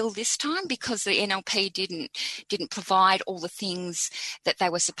against the bill this time because the NLP didn't provide all the things that they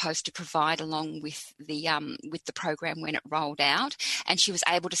were supposed to provide along with the program when it rolled out, and she was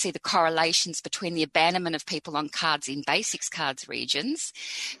able to see the correlations between the abandonment of people on cards in basics cards regions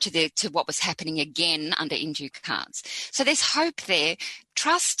to what was happening again under Inju cards. So there's hope there.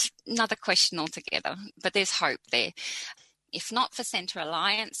 Trust, another question altogether, but there's hope there. If not for Centre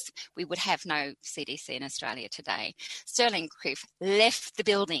Alliance, we would have no CDC in Australia today. Sterling Griff left the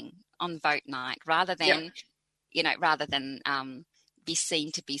building on vote night rather than be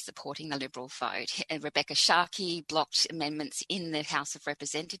seen to be supporting the Liberal vote. Rebecca Sharkey blocked amendments in the House of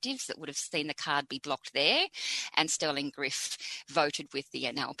Representatives that would have seen the card be blocked there, and Sterling Griff voted with the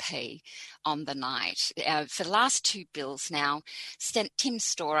NLP on the night. For the last two bills now, Tim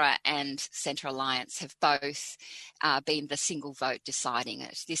Storer and Centre Alliance have both been the single vote deciding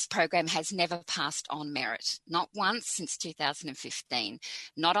it. This program has never passed on merit, not once since 2015,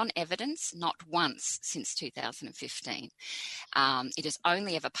 not on evidence, not once since 2015. It has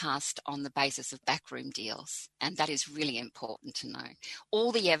only ever passed on the basis of backroom deals, and that is really important to know.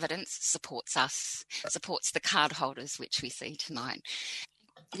 All the evidence supports us, supports the card holders, which we see tonight.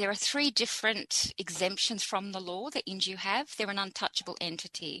 there are 3 different exemptions from the law that Indue have. They're an untouchable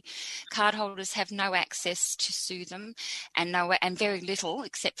entity. Cardholders have no access to sue them, and very little,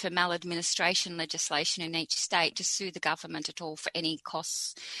 except for maladministration legislation in each state, to sue the government at all for any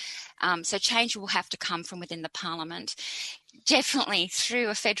costs. So change will have to come from within the Parliament. Definitely through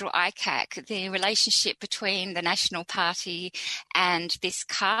a federal ICAC, the relationship between the National Party and this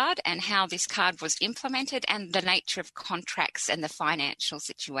card, and how this card was implemented, and the nature of contracts and the financial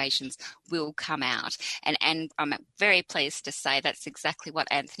situations will come out. And I'm very pleased to say that's exactly what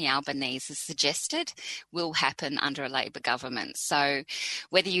Anthony Albanese has suggested will happen under a Labor government. So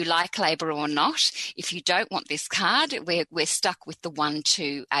whether you like Labor or not, if you don't want this card, we're stuck with the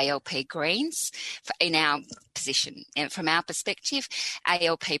 1-2 ALP Greens in our position. And from our perspective,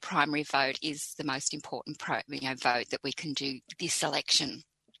 ALP primary vote is the most important vote that we can do this election.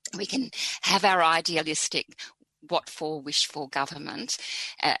 We can have our idealistic wish for government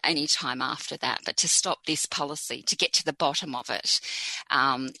any time after that, but to stop this policy, to get to the bottom of it,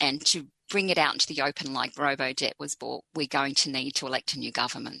 and to bring it out into the open like Robodebt was bought, we're going to need to elect a new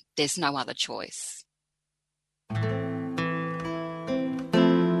government. There's no other choice.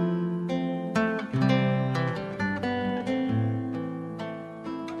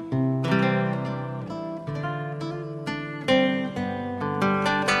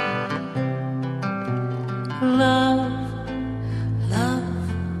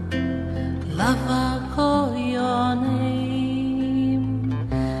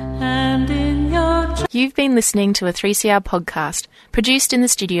 You've been listening to a 3CR podcast produced in the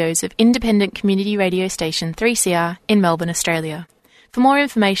studios of independent community radio station 3CR in Melbourne, Australia. For more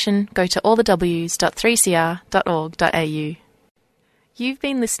information, go to allthews.3cr.org.au. You've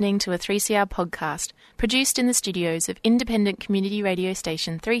been listening to a 3CR podcast produced in the studios of independent community radio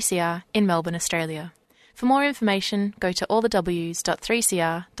station 3CR in Melbourne, Australia. For more information, go to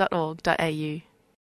allthews.3cr.org.au.